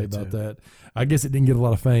what I'll say about that. I guess it didn't get a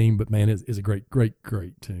lot of fame, but man, it's a great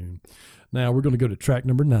tune. Now we're going to go to track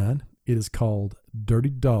number 9. It is called Dirty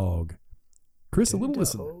Dog. Chris, a little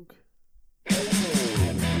listen.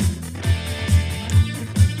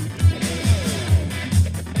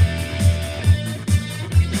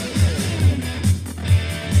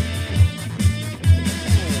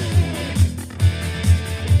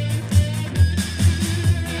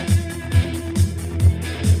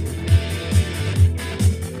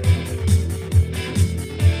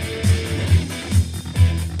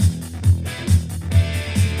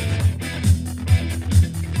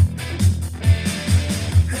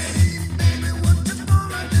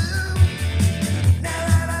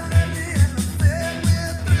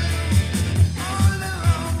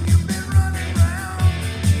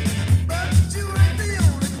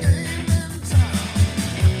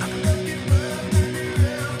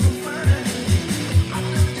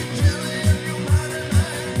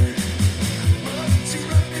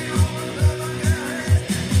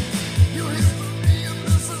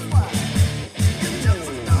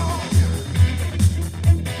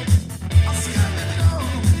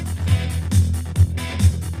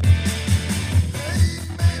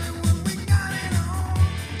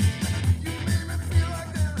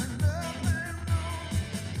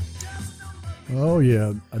 Oh,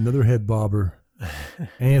 yeah. Another head bobber.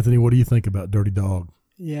 Anthony, what do you think about Dirty Dog?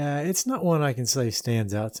 Yeah, it's not one I can say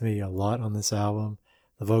stands out to me a lot on this album.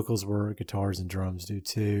 The vocals work, guitars and drums do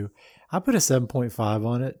too. I put a 7.5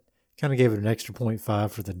 on it. Kind of gave it an extra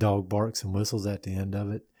 0.5 for the dog barks and whistles at the end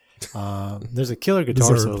of it. There's a killer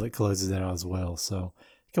guitar solo that closes that out as well. So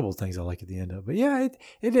a couple of things I like at the end of it. But yeah, it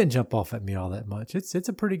didn't jump off at me all that much. It's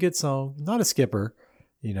a pretty good song. Not a skipper.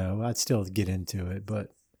 You know, I'd still get into it,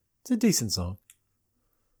 but it's a decent song.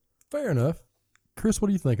 Fair enough. Chris, what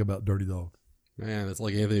do you think about Dirty Dog? Man, it's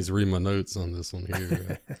like Anthony's reading my notes on this one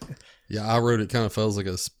here. Yeah, I wrote it kind of feels like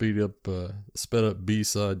a sped up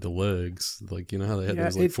B-side to Legs. Like, you know how they had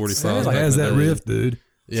those like 45. It has that riff, dude.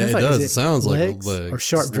 Yeah, it does. It sounds like Legs Legs. or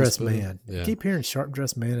Sharp Dressed Man. Yeah. I keep hearing Sharp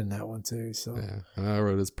Dressed Man in that one too. So yeah, and I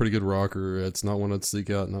wrote it's a pretty good rocker. It's not one I'd seek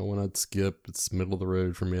out, not one I'd skip. It's middle of the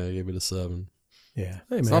road for me. I gave it a 7. yeah.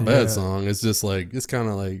 Hey, It's man, not a bad song. It's just like, it's kind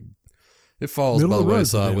of like, it falls Middle by of the the road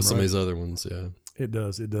for wayside them, with some right? of these other ones. Yeah. It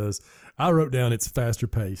does. It does. I wrote down it's faster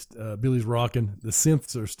paced. Billy's rocking. The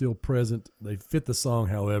synths are still present. They fit the song,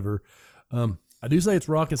 however. I do say it's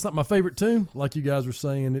rocking. It's not my favorite tune, like you guys were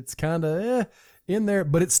saying. It's kind of in there,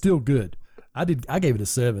 but it's still good. I gave it a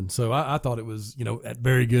 7, so I thought it was,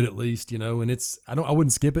 very good at least, and I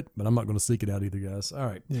wouldn't skip it, but I'm not going to seek it out either, guys. All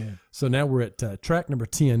right. Yeah. So now we're at track number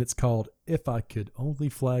 10. It's called If I Could Only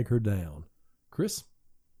Flag Her Down. Chris?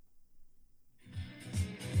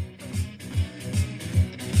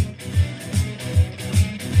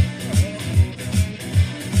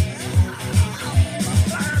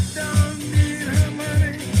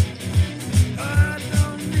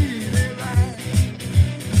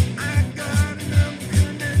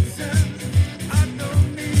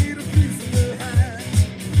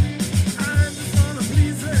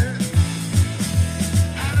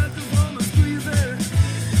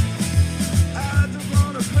 I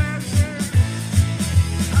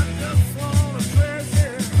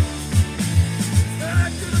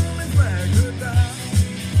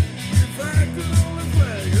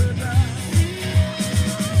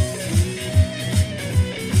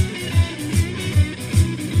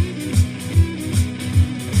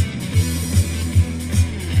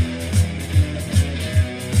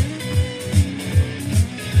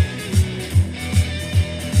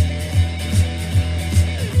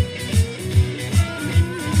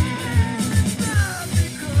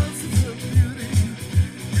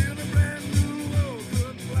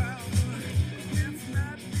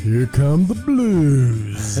Here come the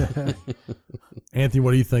blues. Anthony,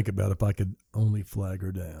 what do you think about If I Could Only Flag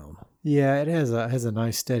Her Down? Yeah, it has a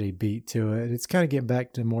nice steady beat to it. It's kind of getting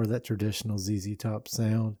back to more of that traditional ZZ Top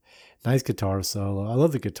sound. Nice guitar solo. I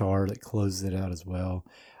love the guitar that closes it out as well.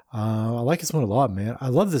 I like this one a lot, man. I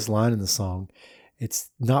love this line in the song. It's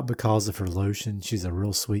not because of her lotion. She's a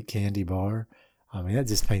real sweet candy bar. I mean, that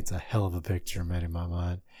just paints a hell of a picture, man, in my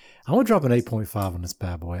mind. I'm going to drop an 8.5 on this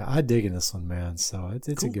bad boy. I dig in this one, man. So it's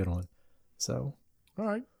Cool. a good one. So, all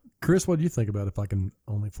right. Chris, what do you think about If I Can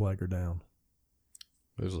Only Flag Her Down?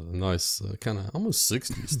 There's a nice kind of almost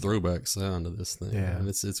 60s throwback sound to this thing. Yeah. And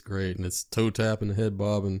it's great. And it's toe tapping, head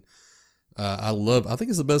bobbing. I think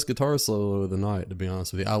it's the best guitar solo of the night, to be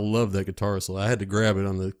honest with you. I love that guitar solo. I had to grab it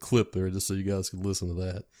on the clip there just so you guys could listen to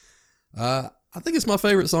that. I think it's my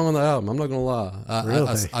favorite song on the album. I'm not going to lie.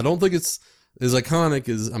 Really? I don't think it's as iconic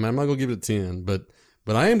as, I'm not going to give it a 10, but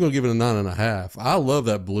I am going to give it a 9.5. I love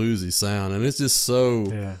that bluesy sound, and it's just so...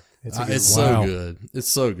 yeah. It's so good.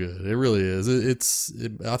 It's so good. It really is.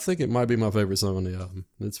 I think it might be my favorite song on the album.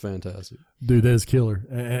 It's fantastic. Dude, that is killer.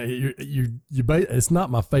 It's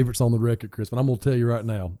not my favorite song on the record, Chris, but I'm going to tell you right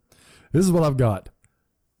now. This is what I've got.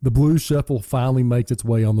 The blues shuffle finally makes its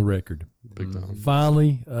way on the record. Big time.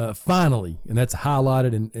 Finally, and that's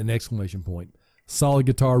highlighted in an exclamation point. Solid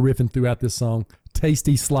guitar riffing throughout this song.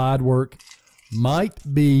 Tasty slide work.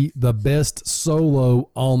 Might be the best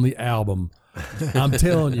solo on the album. I'm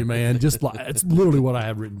telling you, man, just like it's literally what I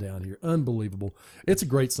have written down here. Unbelievable. It's a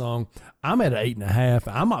great song. I'm at an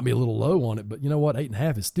 8.5. I might be a little low on it, but you know what?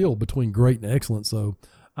 8.5 is still between great and excellent. So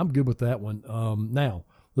I'm good with that one. Now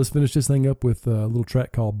let's finish this thing up with a little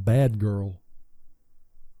track called Bad Girl.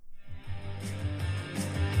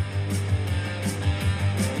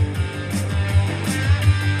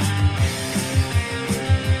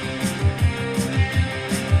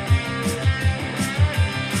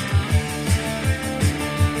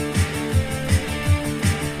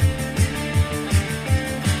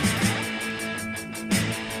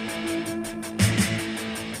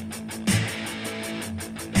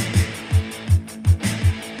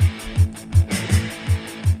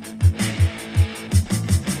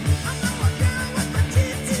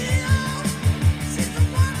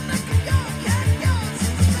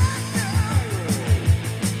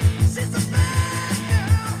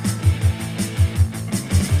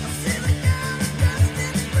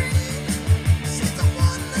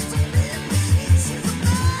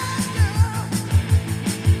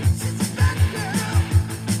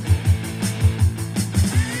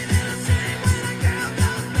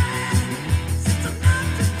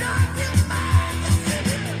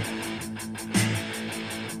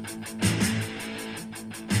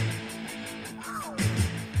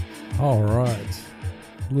 All right.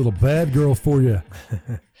 A little Bad Girl for you.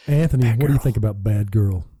 Anthony, what do you think about Bad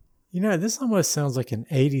Girl? You know, this almost sounds like an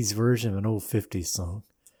 80s version of an old 50s song.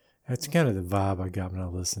 That's kind of the vibe I got when I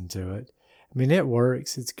listened to it. I mean, it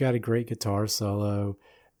works. It's got a great guitar solo.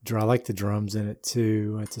 I like the drums in it,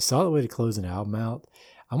 too. It's a solid way to close an album out.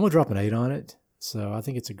 I'm going to drop an 8 on it. So I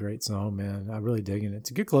think it's a great song, man. I'm really digging it. It's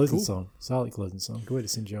a good closing song. Solid closing song. Good way to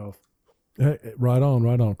send you off. Right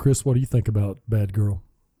on. Chris, what do you think about Bad Girl?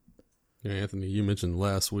 Yeah, Anthony, you mentioned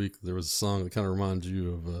last week there was a song that kind of reminds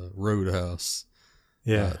you of Roadhouse.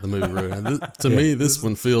 Yeah. The movie Roadhouse. To me, this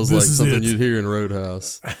one feels like something you'd hear in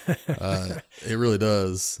Roadhouse. It really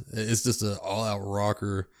does. It's just an all-out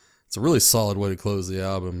rocker. It's a really solid way to close the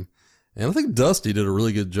album. And I think Dusty did a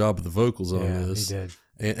really good job with the vocals on this. Yeah,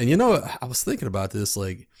 he did. And you know, I was thinking about this,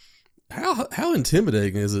 like, how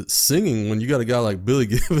intimidating is it singing when you got a guy like Billy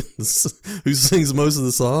Gibbons who sings most of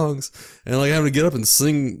the songs and like having to get up and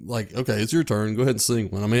sing like, okay, it's your turn. Go ahead and sing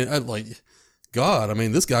one. I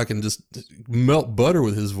mean, this guy can just melt butter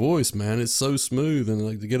with his voice, man. It's so smooth and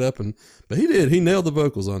like to get up but he nailed the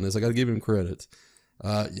vocals on this. I got to give him credit.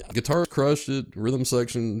 Guitar crushed it. Rhythm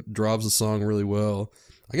section drives the song really well.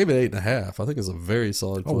 I gave it 8.5. I think it's a very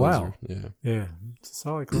solid closer. Oh, wow. Yeah. It's a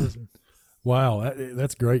solid closer. Wow,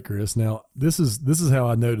 that's great, Chris. Now, this is how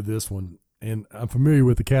I noted this one, and I'm familiar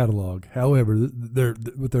with the catalog. However, with their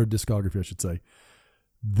discography, I should say.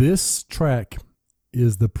 This track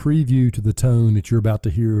is the preview to the tone that you're about to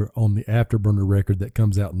hear on the Afterburner record that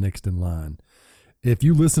comes out next in line. If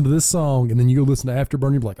you listen to this song and then you go listen to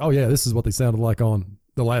Afterburner, you'll be like, oh, yeah, this is what they sounded like on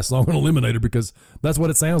the last song on Eliminator, because that's what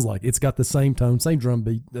it sounds like. It's got the same tone, same drum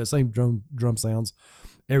beat, same drum sounds,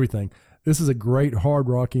 everything. This is a great hard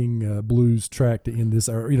rocking blues track to end this,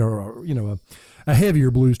 or a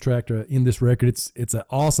heavier blues track to end this record. It's an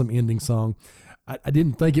awesome ending song. I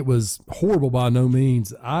didn't think it was horrible by no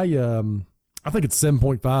means. I I think it's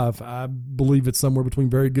 7.5. I believe it's somewhere between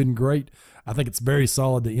very good and great. I think it's very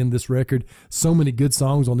solid to end this record. So many good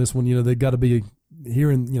songs on this one. You know, they've got to be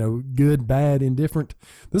hearing, you know, good, bad, indifferent.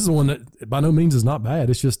 This is one that by no means is not bad.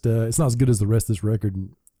 It's just it's not as good as the rest of this record,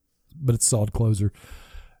 but it's a solid closer.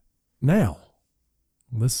 Now,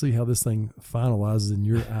 let's see how this thing finalizes in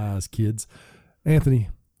your eyes, kids. Anthony,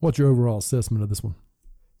 what's your overall assessment of this one?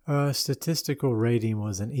 Statistical rating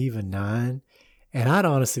was an even 9, and I'd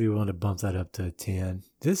honestly be willing to bump that up to a 10.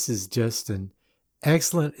 This isn't just an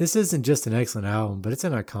excellent album, but it's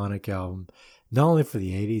an iconic album, not only for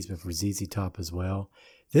the 80s, but for ZZ Top as well.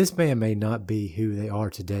 This band may not be who they are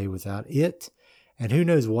today without it, and who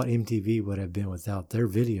knows what MTV would have been without their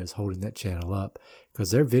videos holding that channel up,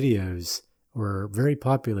 because their videos were very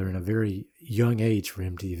popular in a very young age for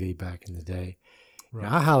MTV back in the day. Right.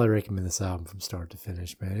 Now, I highly recommend this album from start to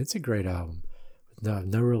finish, man. It's a great album.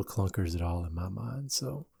 No real clunkers at all in my mind.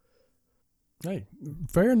 So, hey,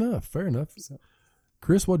 fair enough. So,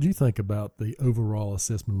 Chris, what do you think about the overall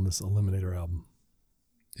assessment on this Eliminator album?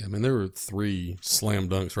 Yeah, I mean, there were 3 slam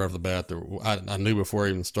dunks right off the bat. I knew before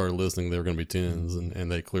I even started listening they were going to be 10s, and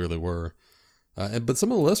they clearly were. But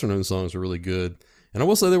some of the lesser-known songs were really good. And I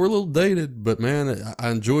will say they were a little dated, but man,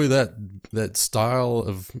 I enjoy that style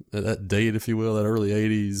of that date, if you will, that early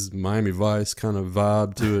 80s Miami Vice kind of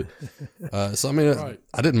vibe to it. So, I mean, right.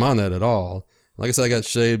 I didn't mind that at all. Like I said, I got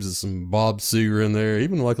shades of some Bob Seger in there,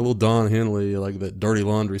 even like a little Don Henley, like that Dirty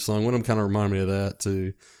Laundry song. One of them kind of remind me of that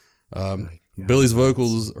too. Billy's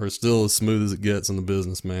vocals are still as smooth as it gets in the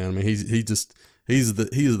business, man. I mean, he's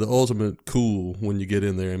the ultimate cool when you get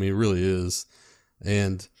in there. I mean, he really is.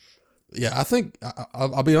 And yeah, I think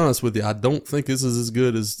I'll be honest with you. I don't think this is as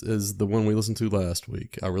good as the one we listened to last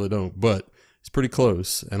week. I really don't, but it's pretty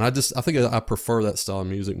close. And I think I prefer that style of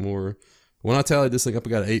music more. When I tallied this thing up, I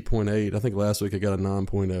got an 8.8. I think last week I got a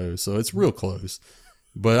 9.0. So it's real close.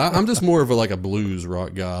 But I'm just more of a blues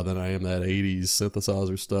rock guy than I am that 80s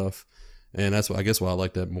synthesizer stuff. And that's why I guess why I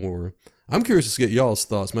like that more. I'm curious to get y'all's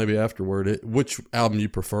thoughts maybe afterward. Which album you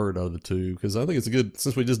preferred out of the two? Because I think it's a good,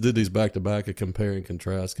 since we just did these back to back, a compare and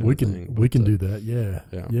contrast kind of thing. We can do that.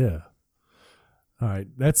 Yeah. All right.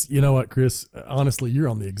 That's, you know what, Chris, honestly, you're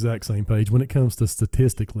on the exact same page. When it comes to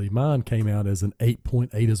statistically, mine came out as an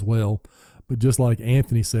 8.8 as well. But just like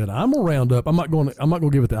Anthony said, I'm gonna round up. I'm not going to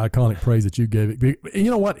give it the iconic praise that you gave it. And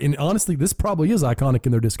you know what? And honestly, this probably is iconic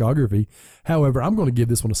in their discography. However, I'm going to give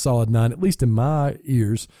this one a solid 9, at least in my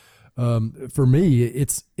ears. For me,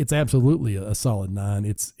 it's absolutely a solid 9.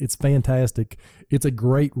 It's fantastic. It's a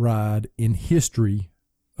great ride in history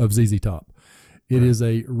of ZZ Top. It is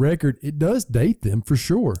a record. It does date them for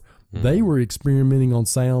sure. Mm-hmm. They were experimenting on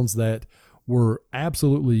sounds that were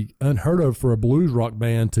absolutely unheard of for a blues rock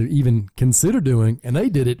band to even consider doing, and they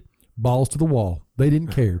did it balls to the wall. They didn't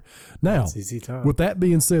care. Now, with that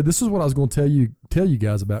being said, this is what I was going to tell you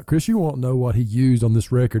guys about. Chris, you won't know what he used on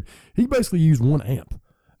this record. He basically used one amp.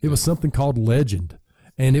 It was something called Legend,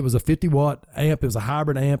 and it was a 50-watt amp. It was a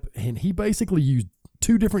hybrid amp, and he basically used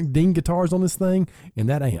 2 different ding guitars on this thing and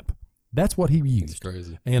that amp. That's what he used. That's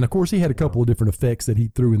crazy. And, of course, he had a couple of different effects that he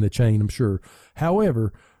threw in the chain, I'm sure.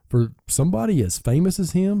 However, for somebody as famous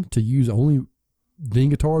as him to use only ding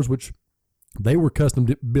guitars, which they were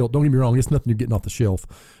custom built, don't get me wrong, it's nothing you're getting off the shelf,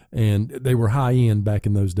 and they were high end back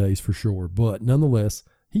in those days for sure. But nonetheless,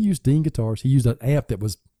 he used ding guitars. He used an amp that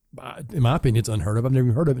was, in my opinion, it's unheard of. I've never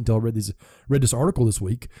even heard of it until I read this article this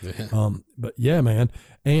week. Yeah. But yeah, man.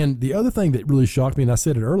 And the other thing that really shocked me, and I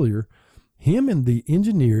said it earlier, him and the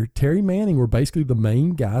engineer, Terry Manning, were basically the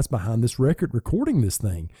main guys behind this record recording this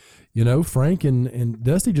thing. You know, Frank and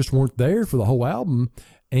Dusty just weren't there for the whole album.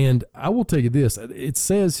 And I will tell you this, it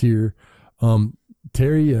says here,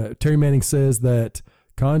 Terry Manning says that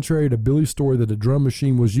contrary to Billy's story that a drum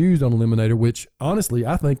machine was used on Eliminator, which honestly,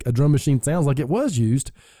 I think a drum machine sounds like it was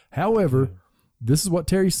used. However, this is what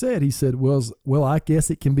Terry said. He said, well, I guess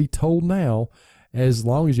it can be told now as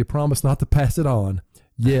long as you promise not to pass it on.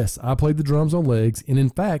 Yes, I played the drums on legs, and in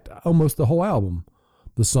fact, almost the whole album.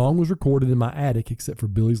 The song was recorded in my attic except for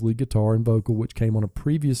Billy's lead guitar and vocal, which came on a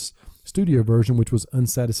previous studio version, which was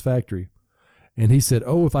unsatisfactory. And he said,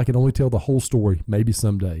 if I could only tell the whole story, maybe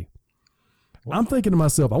someday. I'm thinking to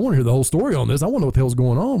myself, I want to hear the whole story on this. I want to know what the hell's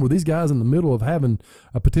going on. Were these guys in the middle of having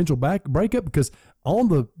a potential breakup? Because on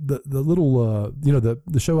the little,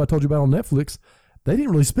 the show I told you about on Netflix, they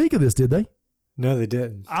didn't really speak of this, did they? No, they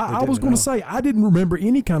didn't. I was going to say, I didn't remember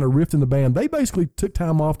any kind of rift in the band. They basically took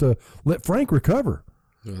time off to let Frank recover.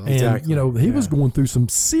 Yeah, and, exactly. He was going through some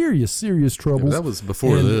serious troubles. Yeah, that was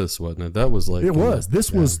before this, wasn't it? That was like... It was.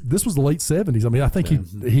 This was the late 70s. I mean, I think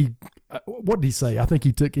he what did he say? I think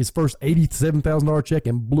he took his first $87,000 check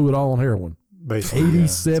and blew it all on heroin. Basically, yeah,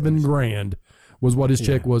 87 grand was what his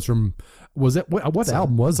check was from. Was that what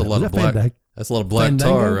album was That's that? a lot Was of that black. Fandango? That's a lot of black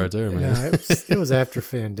Fandango? tar right there, man. Yeah, it was after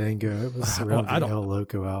Fandango. It was around the El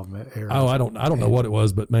Loco album era. Oh, I don't know what it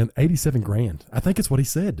was, but man, 87 grand. I think it's what he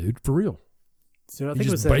said, dude. For real. So I He think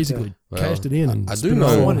it was just basically cashed it in. And I do spent it know-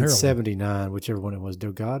 all on one in heroin. 79, whichever one it was.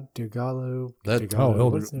 Dogalo. That-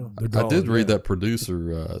 Dogalo, I did read yeah. that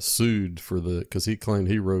producer sued for because he claimed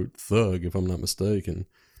he wrote Thug, if I'm not mistaken,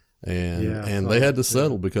 and they had to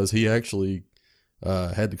settle because he actually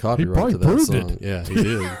had the copyright probably to that proved song. it. Yeah, he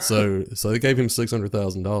did. So they gave him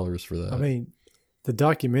 $600,000 for that. I mean, the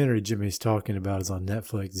documentary Jimmy's talking about is on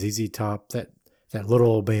Netflix. ZZ Top, that little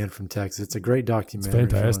old band from Texas. It's a great documentary. It's if you want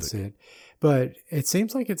to fantastic. see it. But it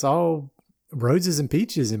seems like it's all roses and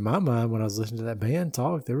peaches in my mind when I was listening to that band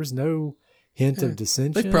talk. There was no hint of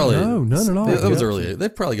dissension. They probably No, none at all. That was Yeah. early.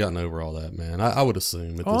 They've probably gotten over all that, man. I would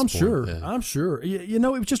assume at this Oh, I'm point. sure. Yeah. I'm sure. You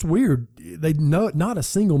know, it was just weird. They not a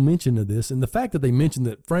single mention of this, and the fact that they mentioned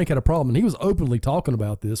that Frank had a problem, and he was openly talking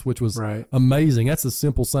about this, which was Right. amazing. That's a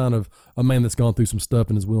simple sign of a man that's gone through some stuff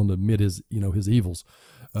and is willing to admit his evils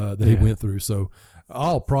that he went through. So,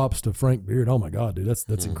 all props to Frank Beard. Oh my God, dude,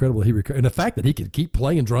 that's incredible. And the fact that he could keep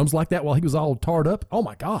playing drums like that while he was all tarred up. Oh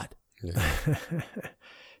my God.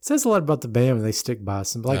 It says a lot about the band when they stick by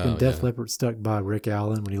some, like when Def yeah. Leppard stuck by Rick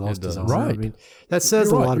Allen when he lost his does. arm. Right. I mean, that says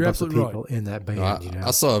You're a right. lot You're about the absolutely people in that band. I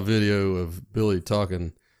saw a video of Billy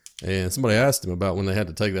talking, and somebody asked him about when they had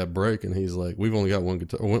to take that break, and he's like, "We've only got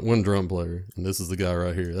one drum player, and this is the guy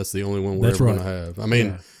right here. That's the only one we're That's ever right. going to have." I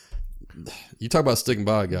mean, you talk about sticking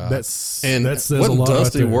by a guy. That says a wasn't lot right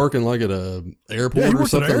Dusty there. working like at a airport Yeah, he or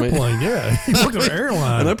worked on something? an I mean, airplane. Yeah, he worked on an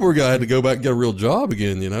airline. and that poor guy had to go back and get a real job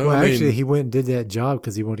again. You know, Well, I mean, actually, he went and did that job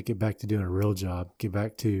because he wanted to get back to doing a real job, get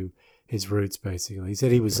back to his roots, basically. He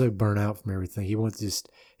said he was so burnt out from everything. He wanted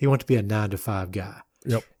to be a 9-to-5 guy.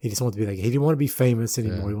 Yep. He just wanted to be like, he didn't want to be famous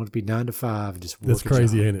anymore. Yeah. He wanted to be 9 to 5 and just work That's a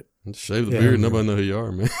crazy, job. ain't it? just shave the Yeah. beard, nobody know who you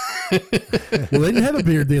are, man. Well, they didn't have a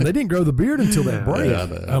beard then. They didn't grow the beard until that Yeah, break. I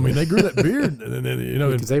know. I mean, they grew that beard, and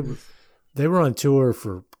then Because they were on tour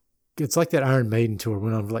for, it's like that Iron Maiden tour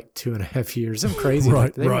went on for like 2.5 years. Some crazy. right,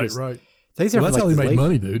 like, they were right, just- right. They said Well, from that's how like he the made late-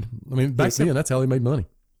 money, dude. I mean, back said- then, that's how he made money.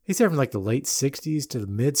 He said from like the late 60s to the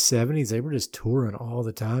mid 70s, they were just touring all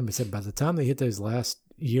the time. He said by the time they hit those last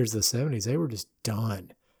years of the 70s, they were just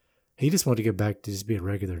done. He just wanted to get back to just be a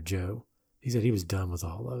regular Joe. He said he was done with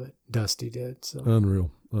all of it. Dusty did. So Unreal.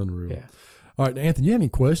 yeah. All right, Anthony, you have any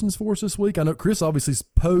questions for us this week? I know Chris obviously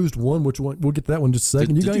posed one, which one, we'll get to that one in just a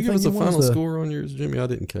second. Did got you give us a anything you want final to- score on yours, Jimmy? I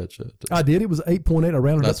didn't catch that. I did. It was 8.8. I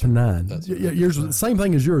rounded That's up to 9. that's Yeah, right. yours was the same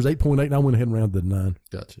thing as yours, 8.8, and I went ahead and rounded to 9.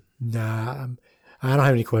 Gotcha. Nah, I don't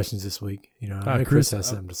have any questions this week. You know, I know Chris has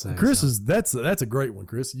something to say. Chris so. is that's a great one,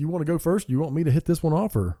 Chris. You want to go first? You want me to hit this one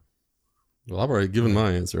off, or Well, I've already given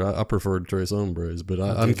my answer. I preferred Tres Hombres, but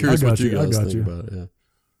I'm Okay. curious I got what you you. I guys got think you. about it. Yeah.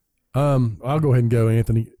 I'll go ahead and go,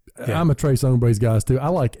 Anthony. Yeah. I'm a Tres Hombres guys too. I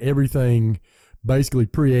like everything basically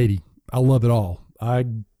pre-80. I love it all. I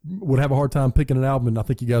would have a hard time picking an album, and I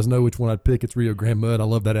think you guys know which one I'd pick. It's Rio Grande Mud. I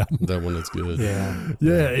love that album. That one is good. Yeah.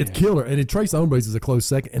 Yeah, it's killer. And Tres Hombres is a close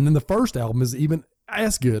second. And then the first album is even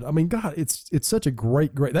as good. I mean, God, it's such a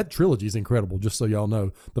great, that trilogy is incredible, just so y'all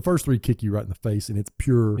know. The first 3 kick you right in the face, and it's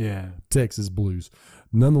pure Yeah. Texas blues.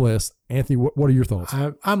 Nonetheless, Anthony, what are your thoughts?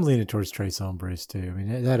 I'm leaning towards Tres Hombres too. I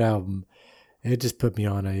mean, that album, it just put me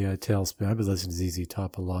on a tailspin. I've been listening to ZZ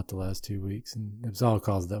Top a lot the last 2 weeks, and it was all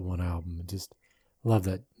because of that one album. And just love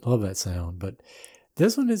that sound. But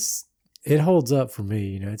this one it holds up for me.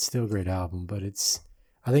 You know, it's still a great album, but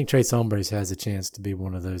I think Tres Hombres has a chance to be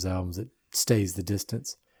one of those albums that stays the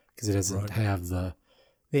distance because it doesn't have the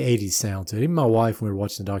 80s sound to it. Even my wife, when we were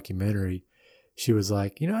watching the documentary, she was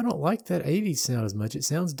like, I don't like that 80s sound as much. It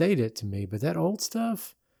sounds dated to me, but that old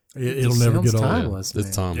stuff, It'll just never sounds get old. timeless.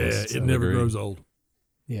 It's man. timeless. Yeah, it I never agree. grows old.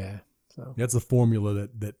 Yeah. So That's a formula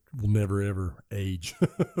that will never, ever age.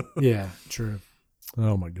 yeah, true.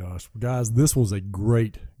 Oh my gosh, guys, this was a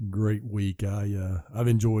great week. I've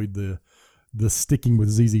enjoyed the sticking with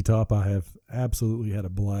ZZ Top. I have absolutely had a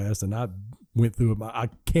blast, and I went through it. I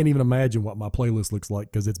can't even imagine what my playlist looks like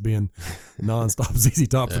because it's been nonstop ZZ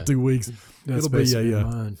Top for 2 weeks. That's It'll be basically a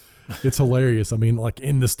mine. it's hilarious. I mean, like,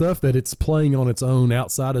 in the stuff that it's playing on its own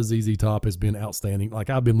outside of ZZ Top has been outstanding. Like,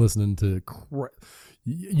 I've been listening to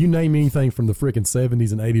you name anything from the freaking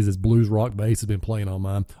 70s and 80s as blues rock bass has been playing on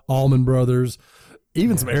mine. Allman Brothers.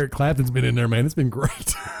 Even some Eric Clapton's been in there, man. It's been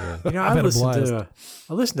great. You know, I've had a blast.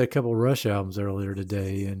 I listened to a couple of Rush albums earlier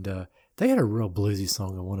today, and they had a real bluesy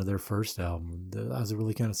song on one of their first albums. I was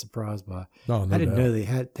really kind of surprised by. Oh, no I didn't doubt. know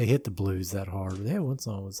they hit the blues that hard. But they had one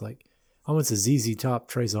song that was like almost a ZZ Top,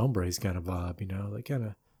 Tres Hombres kind of vibe. You know, they kind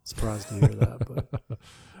of Surprised to hear that.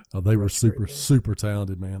 But They were super, great band. super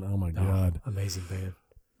talented, man. Oh, my God. Amazing band.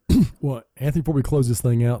 Well, Anthony, before we close this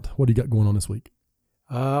thing out, what do you got going on this week?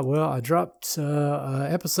 Well, I dropped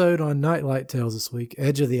an episode on Nightlight Tales this week.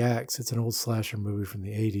 Edge of the Axe. It's an old slasher movie from the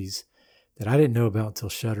 80s that I didn't know about until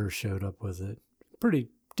Shudder showed up with it. Pretty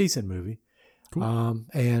decent movie. Cool.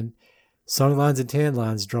 And Songlines and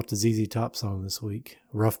Tanlines dropped a ZZ Top song this week.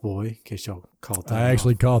 Rough Boy, in case y'all caught that. I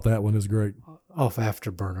actually caught that one. It's great. Off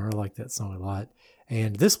Afterburner. I like that song a lot.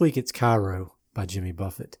 And this week it's Cairo by Jimmy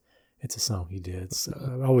Buffett. It's a song he did. So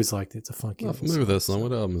I always liked it. It's a funky. I'm familiar with that song.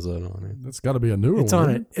 What album is that on? It? That's got to be a newer It's one. on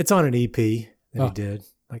isn't it. It's on an EP that Ah. he did,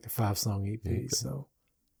 like a 5-song EP. Okay. So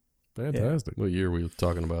Fantastic. What year were you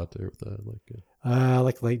talking about there with that?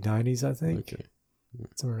 like late 90s, I think. Okay.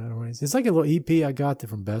 Somewhere in that range. It's like a little EP I got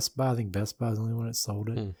from Best Buy. I think Best Buy is the only one that sold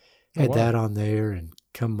it. Had wow. that on there, and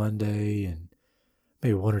Come Monday, and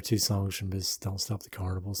maybe 1 or 2 songs from this Don't Stop the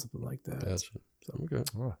Carnival, something like that. Gotcha. Okay.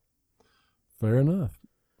 All right. Fair enough.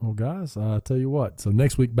 Well, guys, I tell you what. So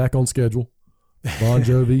next week, back on schedule. Bon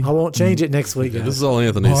Jovi. I won't change it next week, Yeah, guys. this is all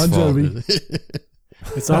Anthony's Bon fault. Jovi.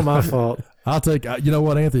 It's all my fault. I'll take, you know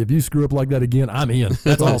what, Anthony, if you screw up like that again, I'm in.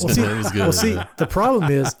 That's awesome. Well, see, That was good. well, see, the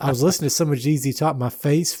problem is I was listening to so much ZZ Top, my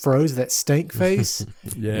face froze, that stank face.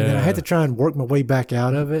 Yeah. And then I had to try and work my way back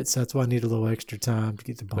out of it. So that's why I need a little extra time to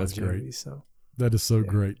get to Bon That's Jovi. great. So That is so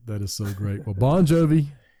great. That is so great. Well, Bon Jovi,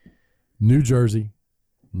 New Jersey,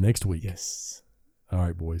 next week. yes. All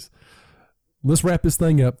right, boys. Let's wrap this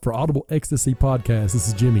thing up. For Audible Ecstasy Podcast, this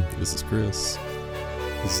is Jimmy. This is Chris.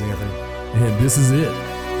 This is Anthony. And this is it.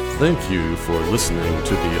 Thank you for listening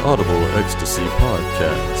to the Audible Ecstasy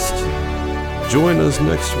Podcast. Join us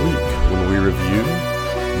next week when we review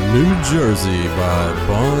New Jersey by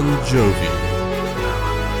Bon Jovi.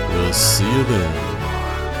 We'll see you then.